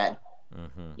have to go to bed,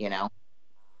 you know?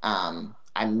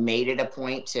 I made it a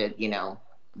point to, you know,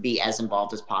 be as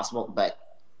involved as possible, but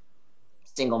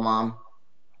single mom,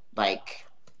 like,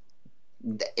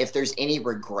 if there's any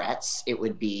regrets, it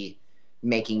would be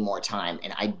making more time.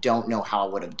 And I don't know how I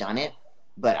would have done it,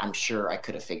 but I'm sure I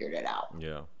could have figured it out.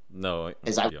 Yeah. No.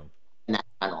 Because I was Yeah. in that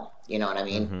tunnel, you know what I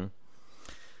mean?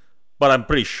 But I'm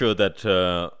pretty sure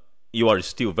that you are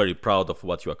still very proud of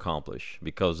what you accomplished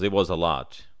because it was a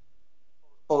lot.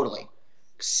 Totally.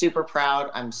 Super proud.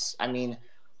 I mean,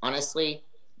 honestly,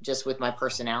 just with my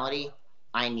personality,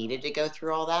 I needed to go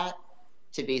through all that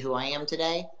to be who I am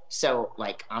today. So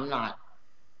like, I'm not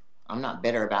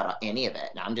bitter about any of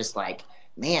it. I'm just like,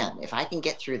 man, if I can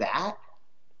get through that,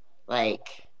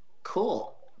 like,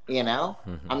 cool, you know?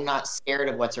 I'm not scared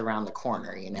of what's around the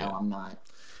corner, you know? Yeah. I'm not.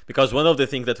 Because one of the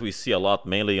things that we see a lot,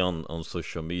 mainly on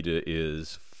social media,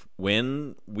 is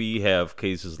when we have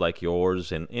cases like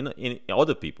yours and in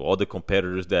other people, other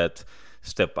competitors that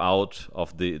step out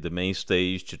of the main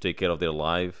stage to take care of their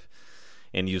life,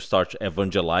 and you start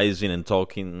evangelizing and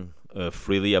talking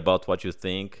freely about what you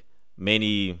think,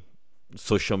 many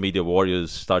social media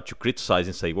warriors start to criticize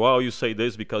and say, well, you say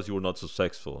this because you were not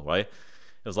successful, right?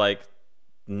 It's like,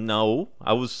 no,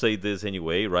 I would say this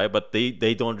anyway, right? But they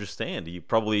don't understand. You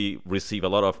probably receive a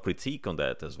lot of critique on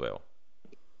that as well.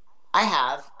 I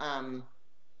have,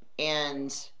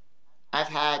 and I've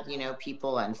had, you know,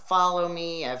 people unfollow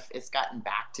me. It's gotten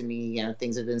back to me, you know,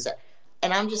 things have been said.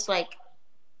 And I'm just like,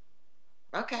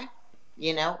 okay,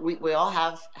 you know, we all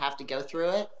have to go through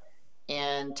it,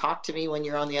 and talk to me when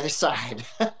you're on the other side.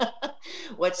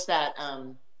 What's that?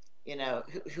 You know,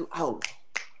 oh,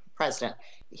 president.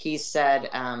 He said, you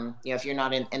know, if you're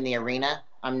not in the arena,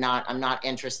 I'm not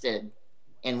interested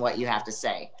in what you have to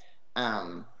say.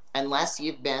 Unless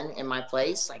you've been in my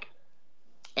place, like,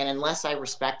 and unless I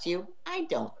respect you, I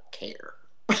don't care.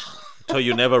 So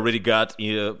you never really got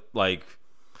like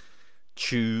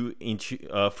too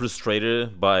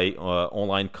frustrated by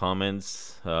online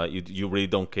comments. You really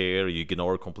don't care. You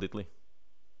ignore completely.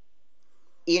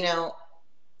 You know,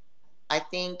 I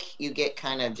think you get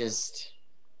kind of just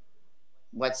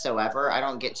whatsoever. I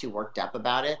don't get too worked up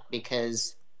about it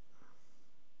because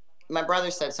my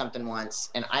brother said something once,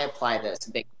 and I apply this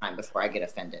big time before I get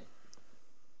offended.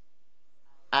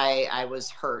 I was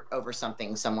hurt over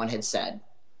something someone had said,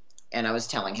 and I was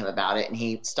telling him about it, and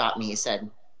he stopped me. He said,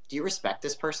 "Do you respect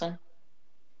this person?"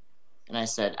 And I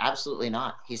said, "Absolutely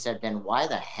not." He said, "Then why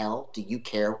the hell do you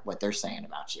care what they're saying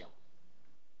about you?"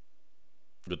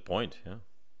 Good point. Yeah.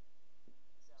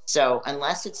 So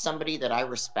unless it's somebody that I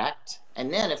respect,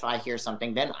 and then if I hear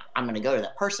something, then I'm going to go to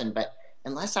that person. But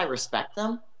unless I respect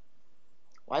them,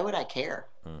 why would I care?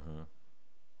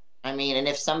 I mean, and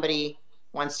if somebody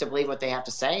wants to believe what they have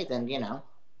to say, then, you know,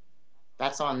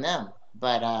 that's on them.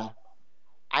 But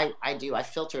I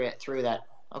filter it through that.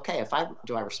 Okay,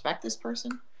 do I respect this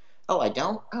person? Oh, I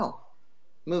don't. Oh,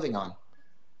 moving on.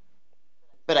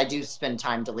 But I do spend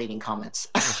time deleting comments.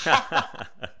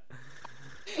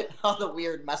 All the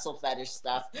weird muscle fetish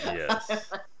stuff. Yes.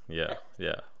 Yeah.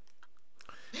 Yeah.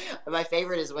 My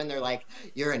favorite is when they're like,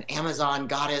 "You're an Amazon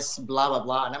goddess, blah blah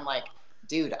blah," and I'm like,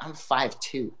 "Dude, I'm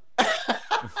 5'2".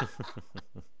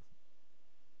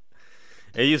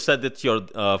 And you said that your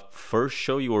first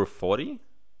show you were 40,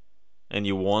 and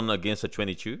you won against a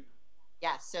 22.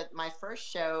 Yeah. So my first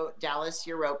show, Dallas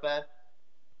Europa.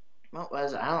 What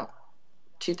was it?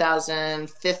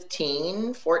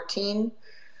 2015, 14.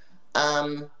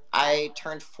 I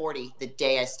turned 40 the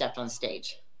day I stepped on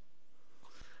stage.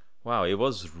 Wow, it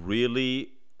was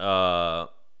really a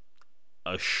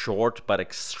short but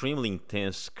extremely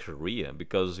intense career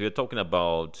because we're talking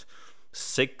about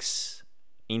 6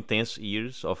 intense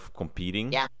years of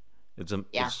competing. Yeah. It's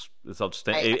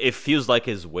outstanding. It feels like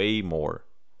it's way more.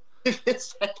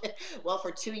 It's like, well,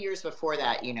 for 2 years before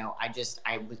that, you know,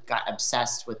 got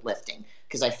obsessed with lifting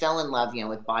because I fell in love, you know,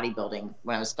 with bodybuilding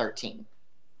when I was 13.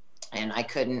 And I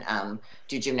couldn't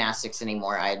do gymnastics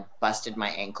anymore. I had busted my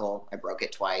ankle. I broke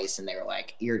it twice, and they were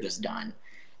like, "You're just done."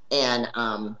 And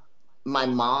my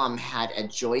mom had a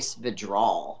Joyce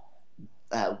Vidral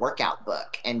workout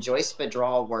book, and Joyce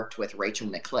Vidral worked with Rachel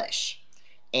McLish.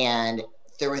 And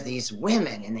there were these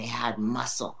women, and they had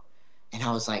muscle. And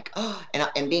I was like, oh,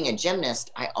 and being a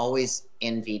gymnast, I always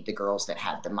envied the girls that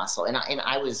had the muscle. And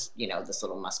I was, this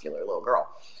little muscular little girl.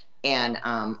 And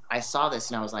I saw this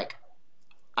and I was like,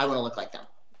 I want to look like them.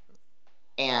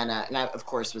 And I, of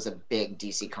course, was a big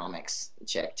DC Comics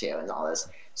chick too, and all this.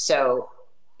 So,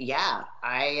 yeah,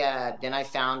 then I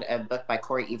found a book by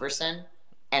Corey Everson,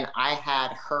 and I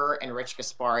had her and Rich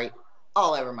Gaspari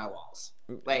all over my walls.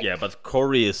 Like, yeah, but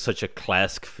Corey is such a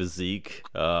classic physique.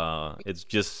 It's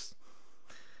just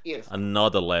beautiful,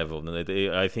 another level.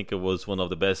 I think it was one of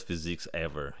the best physiques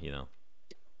ever.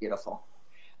 Beautiful,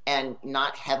 and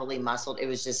not heavily muscled. It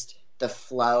was just the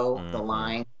flow, the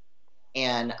line.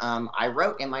 And I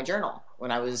wrote in my journal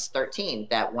when I was 13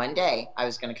 that one day I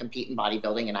was going to compete in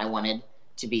bodybuilding and I wanted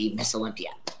to be Miss Olympia.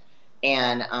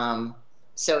 And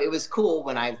so it was cool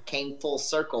when I came full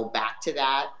circle back to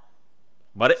that.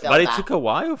 But it took a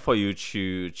while for you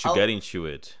to get into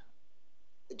it.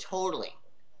 Totally.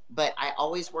 But I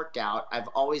always worked out. I've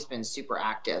always been super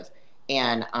active.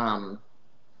 And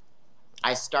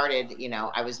I started,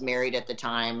 I was married at the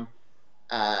time.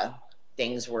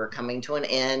 Things were coming to an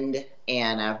end,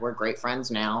 and we're great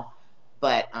friends now.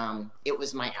 But it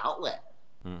was my outlet,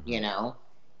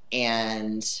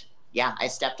 And yeah, I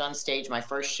stepped on stage. My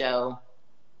first show,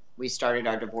 we started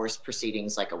our divorce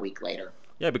proceedings like a week later.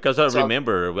 Yeah, because I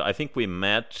remember, I think we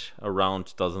met around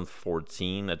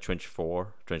 2014 at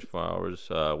 24 hours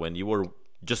when you were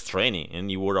just training and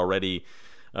you were already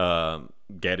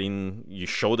getting, your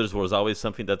shoulders was always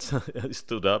something that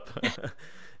stood up.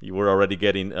 You were already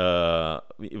getting in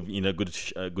a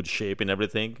good shape and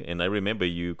everything. And I remember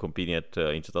you competing in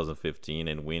 2015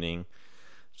 and winning.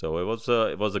 So it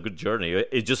was a good journey.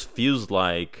 It just feels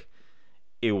like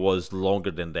it was longer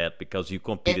than that because you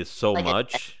competed so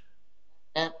much.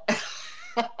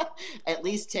 At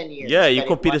least 10 years. Yeah, you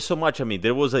competed so much. I mean,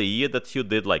 there was a year that you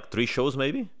did like 3 shows,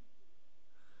 maybe.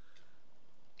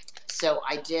 So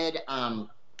I did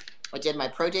my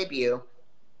pro debut,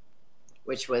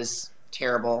 which was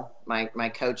terrible. My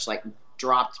coach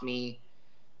dropped me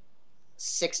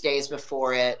 6 days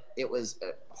before it. It was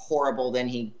horrible. Then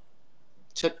he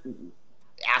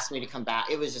asked me to come back.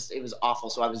 It was awful.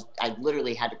 So I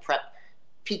literally had to prep.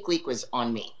 Peak week was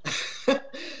on me.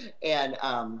 And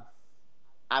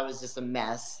I was just a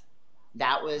mess.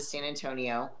 That was San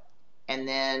Antonio. And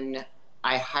then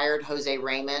I hired Jose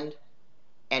Raymond,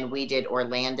 and we did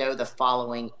Orlando the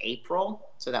following April.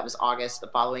 So that was August, the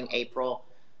following April.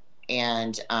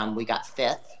 And we got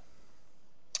 5th.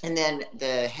 And then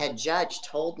the head judge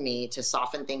told me to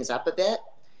soften things up a bit,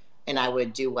 and I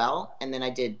would do well. And then I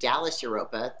did Dallas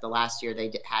Europa. The last year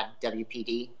they had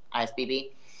WPD, IFBB.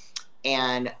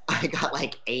 And I got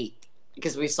 8th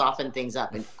because we softened things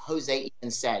up. And Jose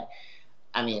even said,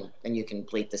 and you can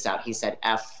bleep this out, he said,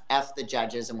 F the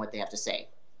judges and what they have to say.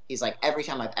 He's like, every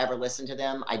time I've ever listened to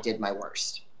them, I did my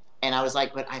worst. And I was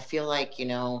like, but I feel like,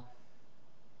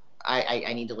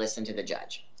 I need to listen to the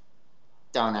judge.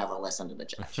 Don't ever listen to the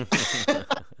judge.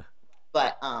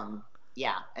 But,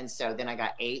 yeah. And so then I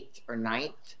got 8th or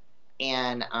 9th.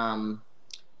 And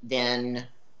then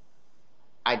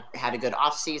I had a good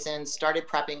off season, started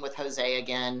prepping with Jose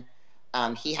again.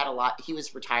 He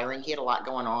was retiring. He had a lot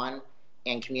going on,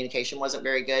 and communication wasn't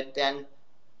very good then.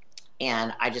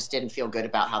 And I just didn't feel good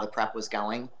about how the prep was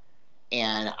going.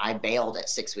 And I bailed at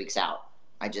 6 weeks out.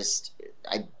 I just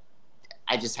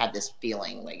had this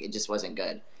feeling like it just wasn't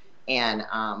good. And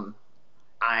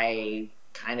I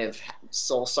kind of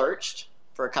soul searched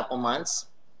for a couple months,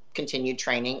 continued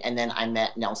training, and then I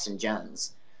met Nelson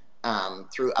Jones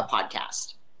through a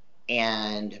podcast.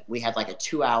 And we had a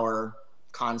 2-hour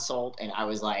consult, and I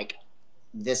was like,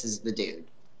 this is the dude.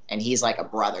 And he's like a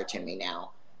brother to me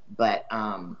now. But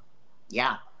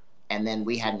yeah. And then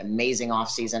we had an amazing off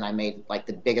season. I made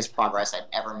the biggest progress I've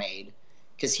ever made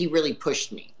because he really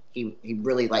pushed me. He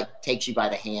really takes you by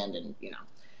the hand, and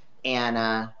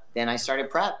and then I started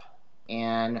prep,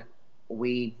 and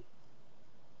we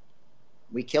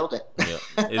killed it.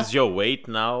 Yeah. Is your weight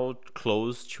now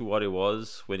close to what it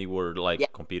was when you were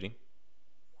competing?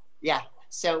 Yeah.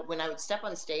 So when I would step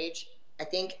on stage, I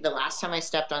think the last time I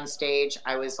stepped on stage,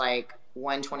 I was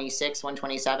 126,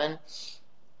 127.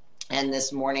 And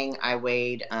this morning I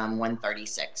weighed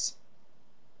 136.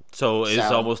 So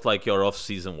it's almost like your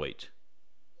off-season weight.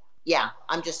 Yeah,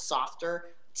 I'm just softer.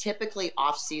 Typically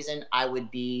off-season I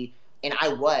would be, and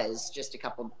I was just a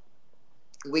couple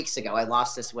weeks ago, I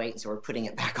lost this weight, so we're putting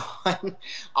it back on.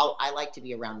 I like to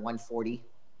be around 140,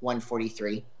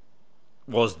 143.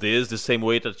 Was this the same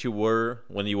weight that you were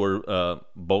when you were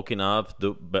bulking up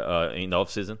in the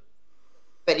off-season?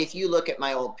 But if you look at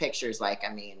my old pictures,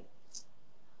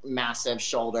 massive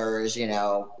shoulders,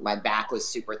 my back was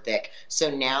super thick. So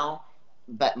now,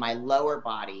 but my lower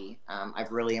body,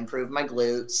 I've really improved my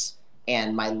glutes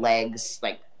and my legs,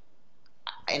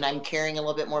 and I'm carrying a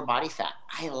little bit more body fat.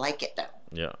 I like it though.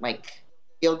 Yeah. Like,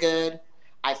 feel good.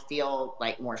 I feel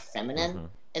like more feminine. Hmm.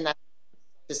 And that's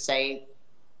to say,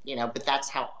 but that's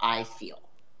how I feel,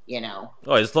 you know.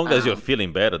 Oh, as long as you're Um,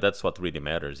 feeling better, that's what really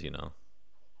matters,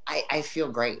 I feel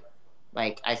great.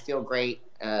 Like, I feel great.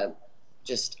 I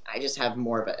just have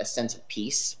more of a sense of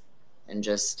peace and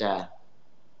just, I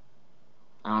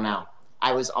don't know.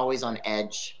 I was always on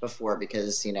edge before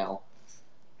because,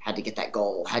 had to get that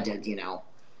goal, had to,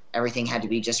 everything had to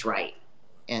be just right.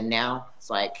 And now it's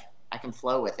like I can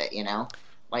flow with it.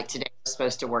 Like today I was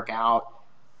supposed to work out.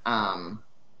 Um,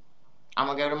 I'm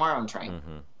gonna go tomorrow and train.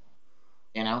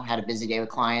 Hmm. Had a busy day with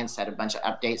clients, had a bunch of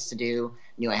updates to do,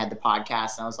 knew I had the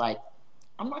podcast, and I was like,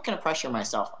 I'm not gonna pressure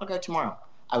myself. I'll go tomorrow.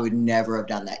 I would never have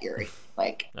done that, Yuri.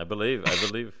 Like, I believe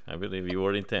you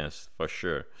were intense for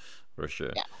sure, for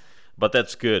sure. yeah, But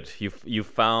that's good. You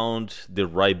found the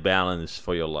right balance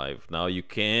for your life. Now you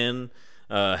can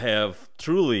have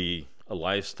truly a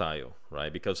lifestyle,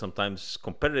 right? Because sometimes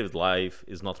competitive life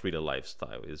is not really a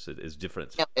lifestyle. It's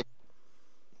different. no,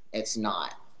 it's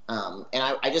not. And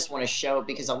I just want to show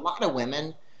because a lot of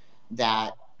women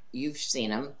that you've seen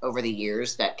them over the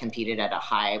years that competed at a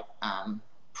high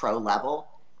pro level,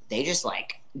 they just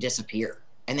like disappear.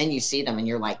 And then you see them and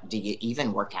you're like, do you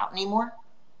even work out anymore?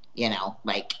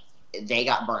 Like they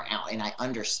got burnt out. And I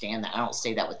understand that. I don't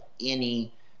say that with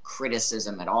any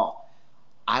criticism at all.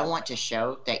 I want to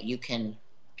show that you can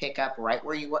pick up right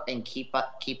where you were and keep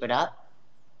it up.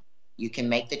 You can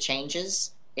make the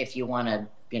changes if you want to,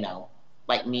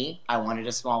 like me, I wanted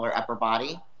a smaller upper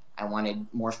body. I wanted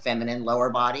more feminine lower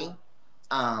body.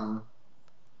 Um,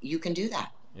 you can do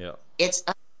that. Yeah. It's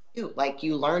up to you. Like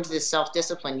you learned this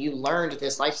self-discipline, you learned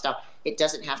this lifestyle. It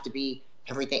doesn't have to be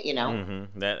everything.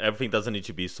 That everything doesn't need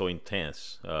to be so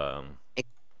intense.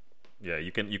 Yeah,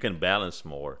 you can balance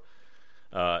more.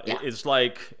 Yeah. It's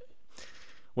like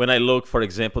when I look, for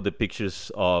example, the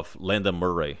pictures of Linda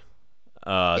Murray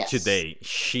Yes. today.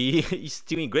 She is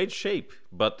still in great shape,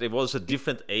 but it was a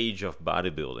different age of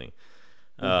bodybuilding.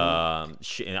 Hmm.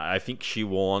 I think she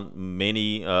won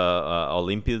many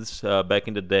Olympiads back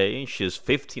in the day. She's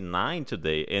 59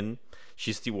 today, and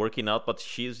she's still working out, but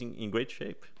she's in great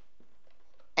shape.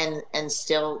 And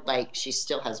still, like, she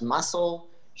still has muscle.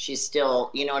 She's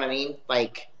still, you know what I mean?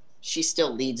 Like, she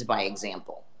still leads by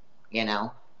example. You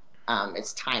know,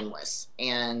 it's timeless.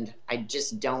 And I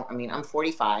just don't. I mean, I'm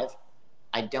 45.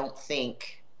 I don't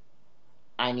think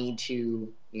I need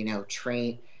to,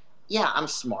 train. Yeah, I'm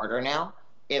smarter now.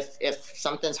 If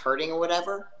something's hurting or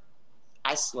whatever,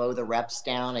 I slow the reps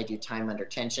down. I do time under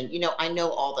tension. I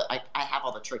know I have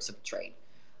all the tricks of the trade,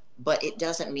 but it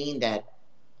doesn't mean that,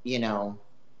 you know,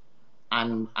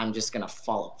 I'm just gonna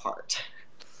fall apart.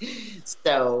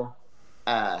 So,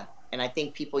 and I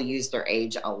think people use their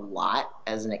age a lot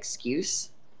as an excuse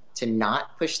to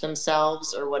not push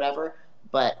themselves or whatever.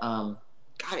 But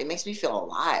God, it makes me feel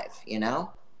alive.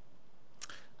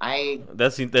 I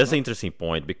That's an interesting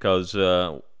point because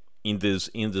in this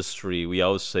industry we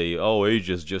always say, "Oh, age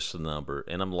is just a number,"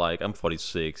 and I'm like, I'm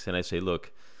 46, and I say,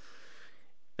 "Look,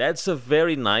 that's a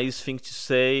very nice thing to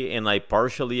say, and I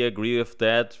partially agree with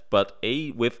that. But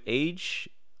with age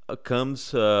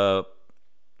comes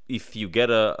if you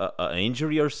get a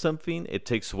injury or something, it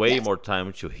takes way yes, more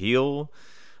time to heal.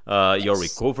 Your yes.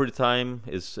 recovery time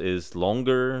is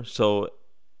longer, so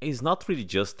it's not really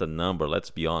just a number. Let's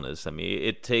be honest. I mean,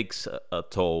 it takes a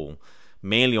toll,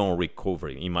 mainly on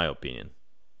recovery, in my opinion.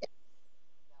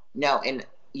 No, and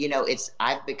it's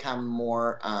I've become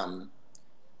more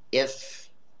if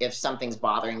something's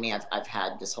bothering me, I've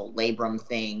had this whole labrum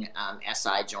thing,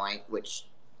 SI joint, which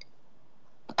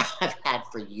I've had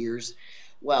for years.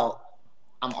 Well,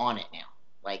 I'm on it now.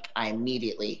 Like I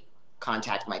immediately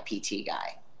contact my PT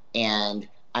guy, and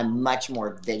I'm much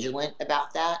more vigilant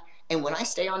about that. And when I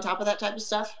stay on top of that type of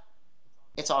stuff,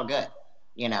 it's all good,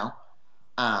 you know.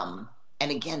 Um,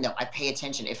 and again, though, I pay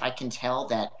attention. If I can tell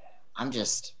that I'm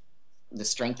just the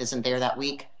strength isn't there that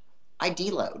week, I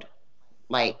deload.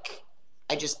 Like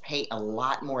I just pay a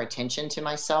lot more attention to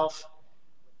myself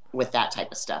with that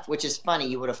type of stuff, which is funny.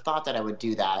 You would have thought that I would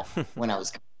do that when I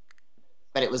was,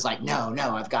 but it was like, no,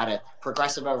 no, I've got a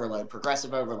progressive overload,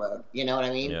 progressive overload. You know what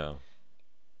I mean? Yeah.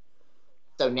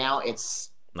 So now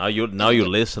it's, Now you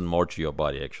listen more to your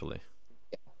body actually.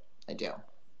 I do.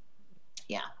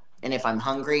 Yeah. And if I'm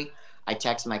hungry, I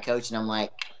text my coach and I'm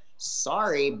like,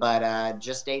 sorry, but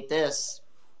just ate this.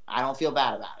 I don't feel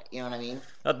bad about it. You know what I mean?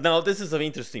 Now, this is an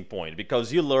interesting point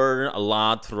because you learn a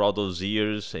lot throughout those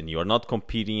years and you're not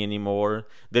competing anymore.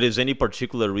 There is any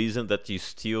particular reason that you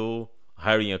still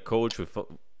hiring a coach with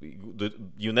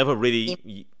you never really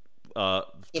You know,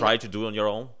 try to do on your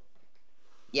own?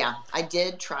 yeah, I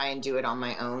did try and do it on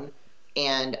my own,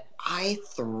 and I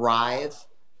thrive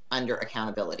under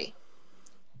accountability,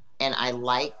 and I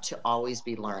like to always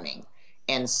be learning.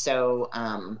 And so,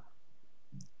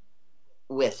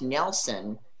 with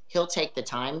Nelson, he'll take the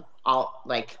time. I'll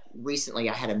like recently,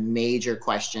 I had a major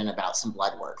question about some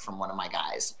blood work from one of my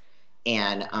guys,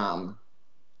 and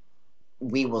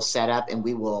we will set up and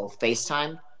we will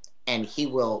FaceTime, and he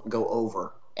will go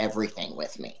over everything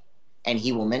with me, and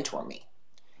he will mentor me.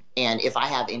 And if I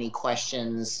have any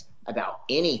questions about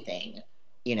anything,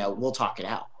 we'll talk it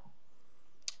out.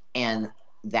 And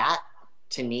that,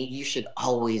 to me, you should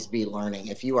always be learning.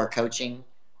 If you are coaching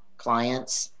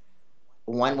clients,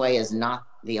 one way is not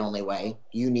the only way.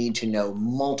 You need to know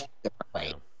multiple different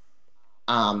ways,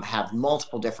 Yeah. have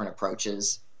multiple different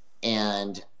approaches.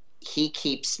 And he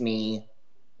keeps me,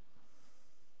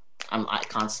 I'm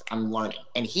learning.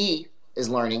 And he is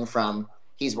learning from,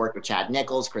 he's worked with Chad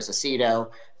Nichols, Chris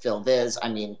Aceto, Phil Viz. I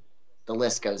mean, the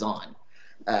list goes on.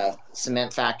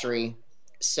 Cement Factory.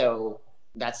 So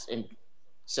that's in,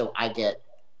 so I get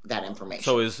that information.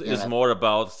 So it's more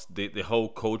about the whole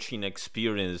coaching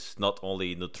experience, not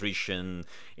only nutrition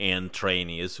and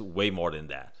training. It's way more than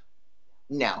that.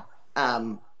 No.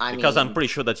 Because I'm mean, pretty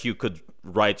sure that you could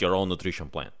write your own nutrition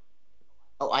plan.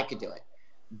 oh, I could do it.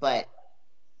 But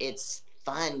it's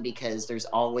fun because there's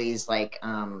always like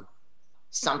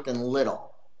something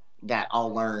little that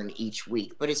I'll learn each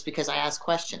week. But it's because I ask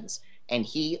questions and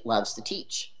he loves to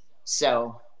teach.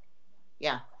 So,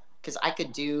 yeah, because I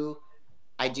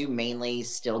do mainly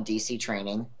still DC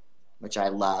training, which I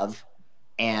love.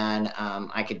 And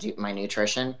I could do my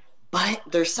nutrition. But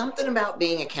there's something about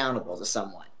being accountable to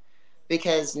someone.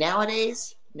 Because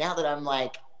nowadays, now that I'm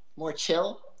like more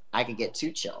chill, I could get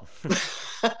too chill.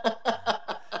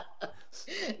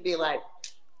 Be like,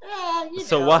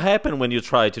 So what happened when you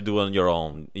tried to do it on your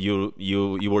own? You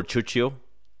were too chill?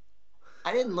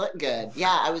 I didn't look good.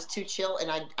 Yeah, I was too chill, and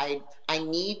I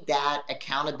need that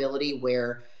accountability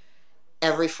where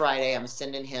every Friday I'm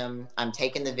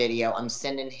taking the video, I'm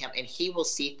sending him, and he will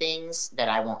see things that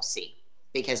I won't see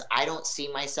because I don't see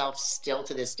myself still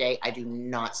to this day. I do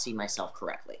not see myself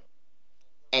correctly.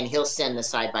 And he'll send the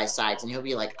side by sides and he'll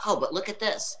be like, oh, but look at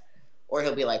this. Or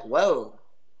he'll be like, whoa,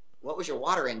 what was your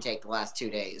water intake the last 2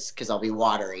 days? Because I'll be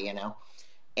watery. And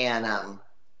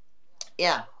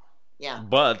yeah, yeah.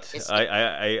 But It's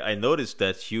I noticed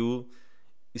that you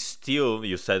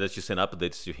said that you send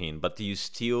updates to him, but you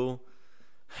still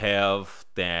have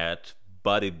that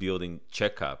bodybuilding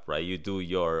checkup, right? You do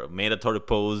your mandatory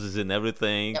poses and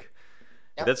everything.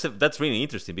 yep, yep. That's really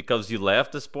interesting because you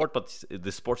left the sport, but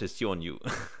the sport is still on you.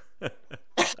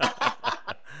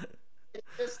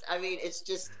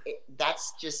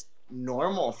 That's just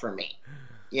normal for me.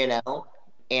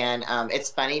 And it's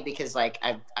funny because like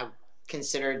I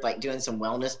considered like doing some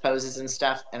wellness poses and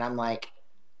stuff, and I'm like,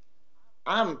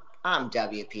 I'm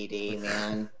WPD,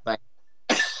 man. But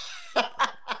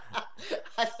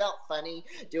I felt funny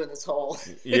doing this whole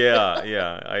Yeah.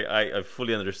 I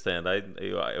fully understand.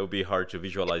 It would be hard to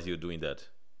visualize you doing that.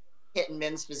 hitting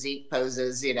men's physique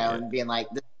poses, Yeah. and being like,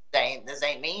 this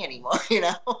ain't me anymore.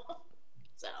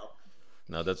 So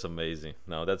No, that's amazing.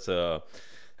 No, that's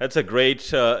a great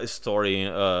story,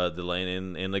 Delaney.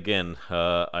 And again,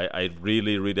 I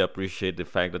really, really appreciate the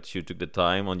fact that you took the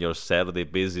time on your Saturday,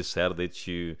 busy Saturday,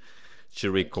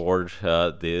 to record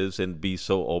this and be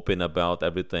so open about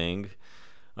everything.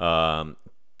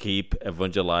 Keep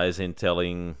evangelizing,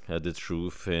 telling the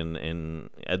truth, and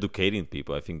educating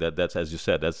people. I think that's, as you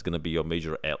said, that's going to be your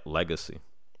major legacy.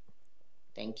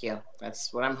 thank you.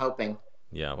 That's what I'm hoping.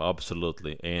 Yeah,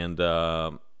 absolutely. And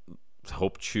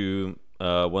hope to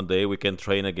one day we can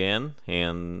train again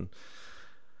and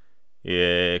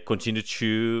continue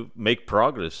to make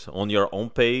progress on your own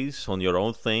pace, on your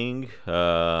own thing.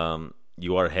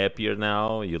 You are happier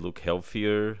now. You look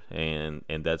healthier, and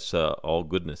that's all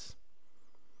goodness.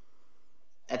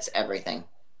 That's everything.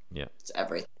 Yeah. It's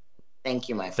everything. Thank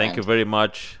you, my Thank you friend. very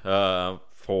much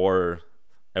for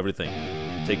everything.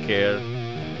 Take care.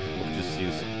 Hope to see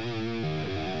you soon.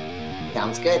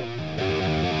 Sounds good.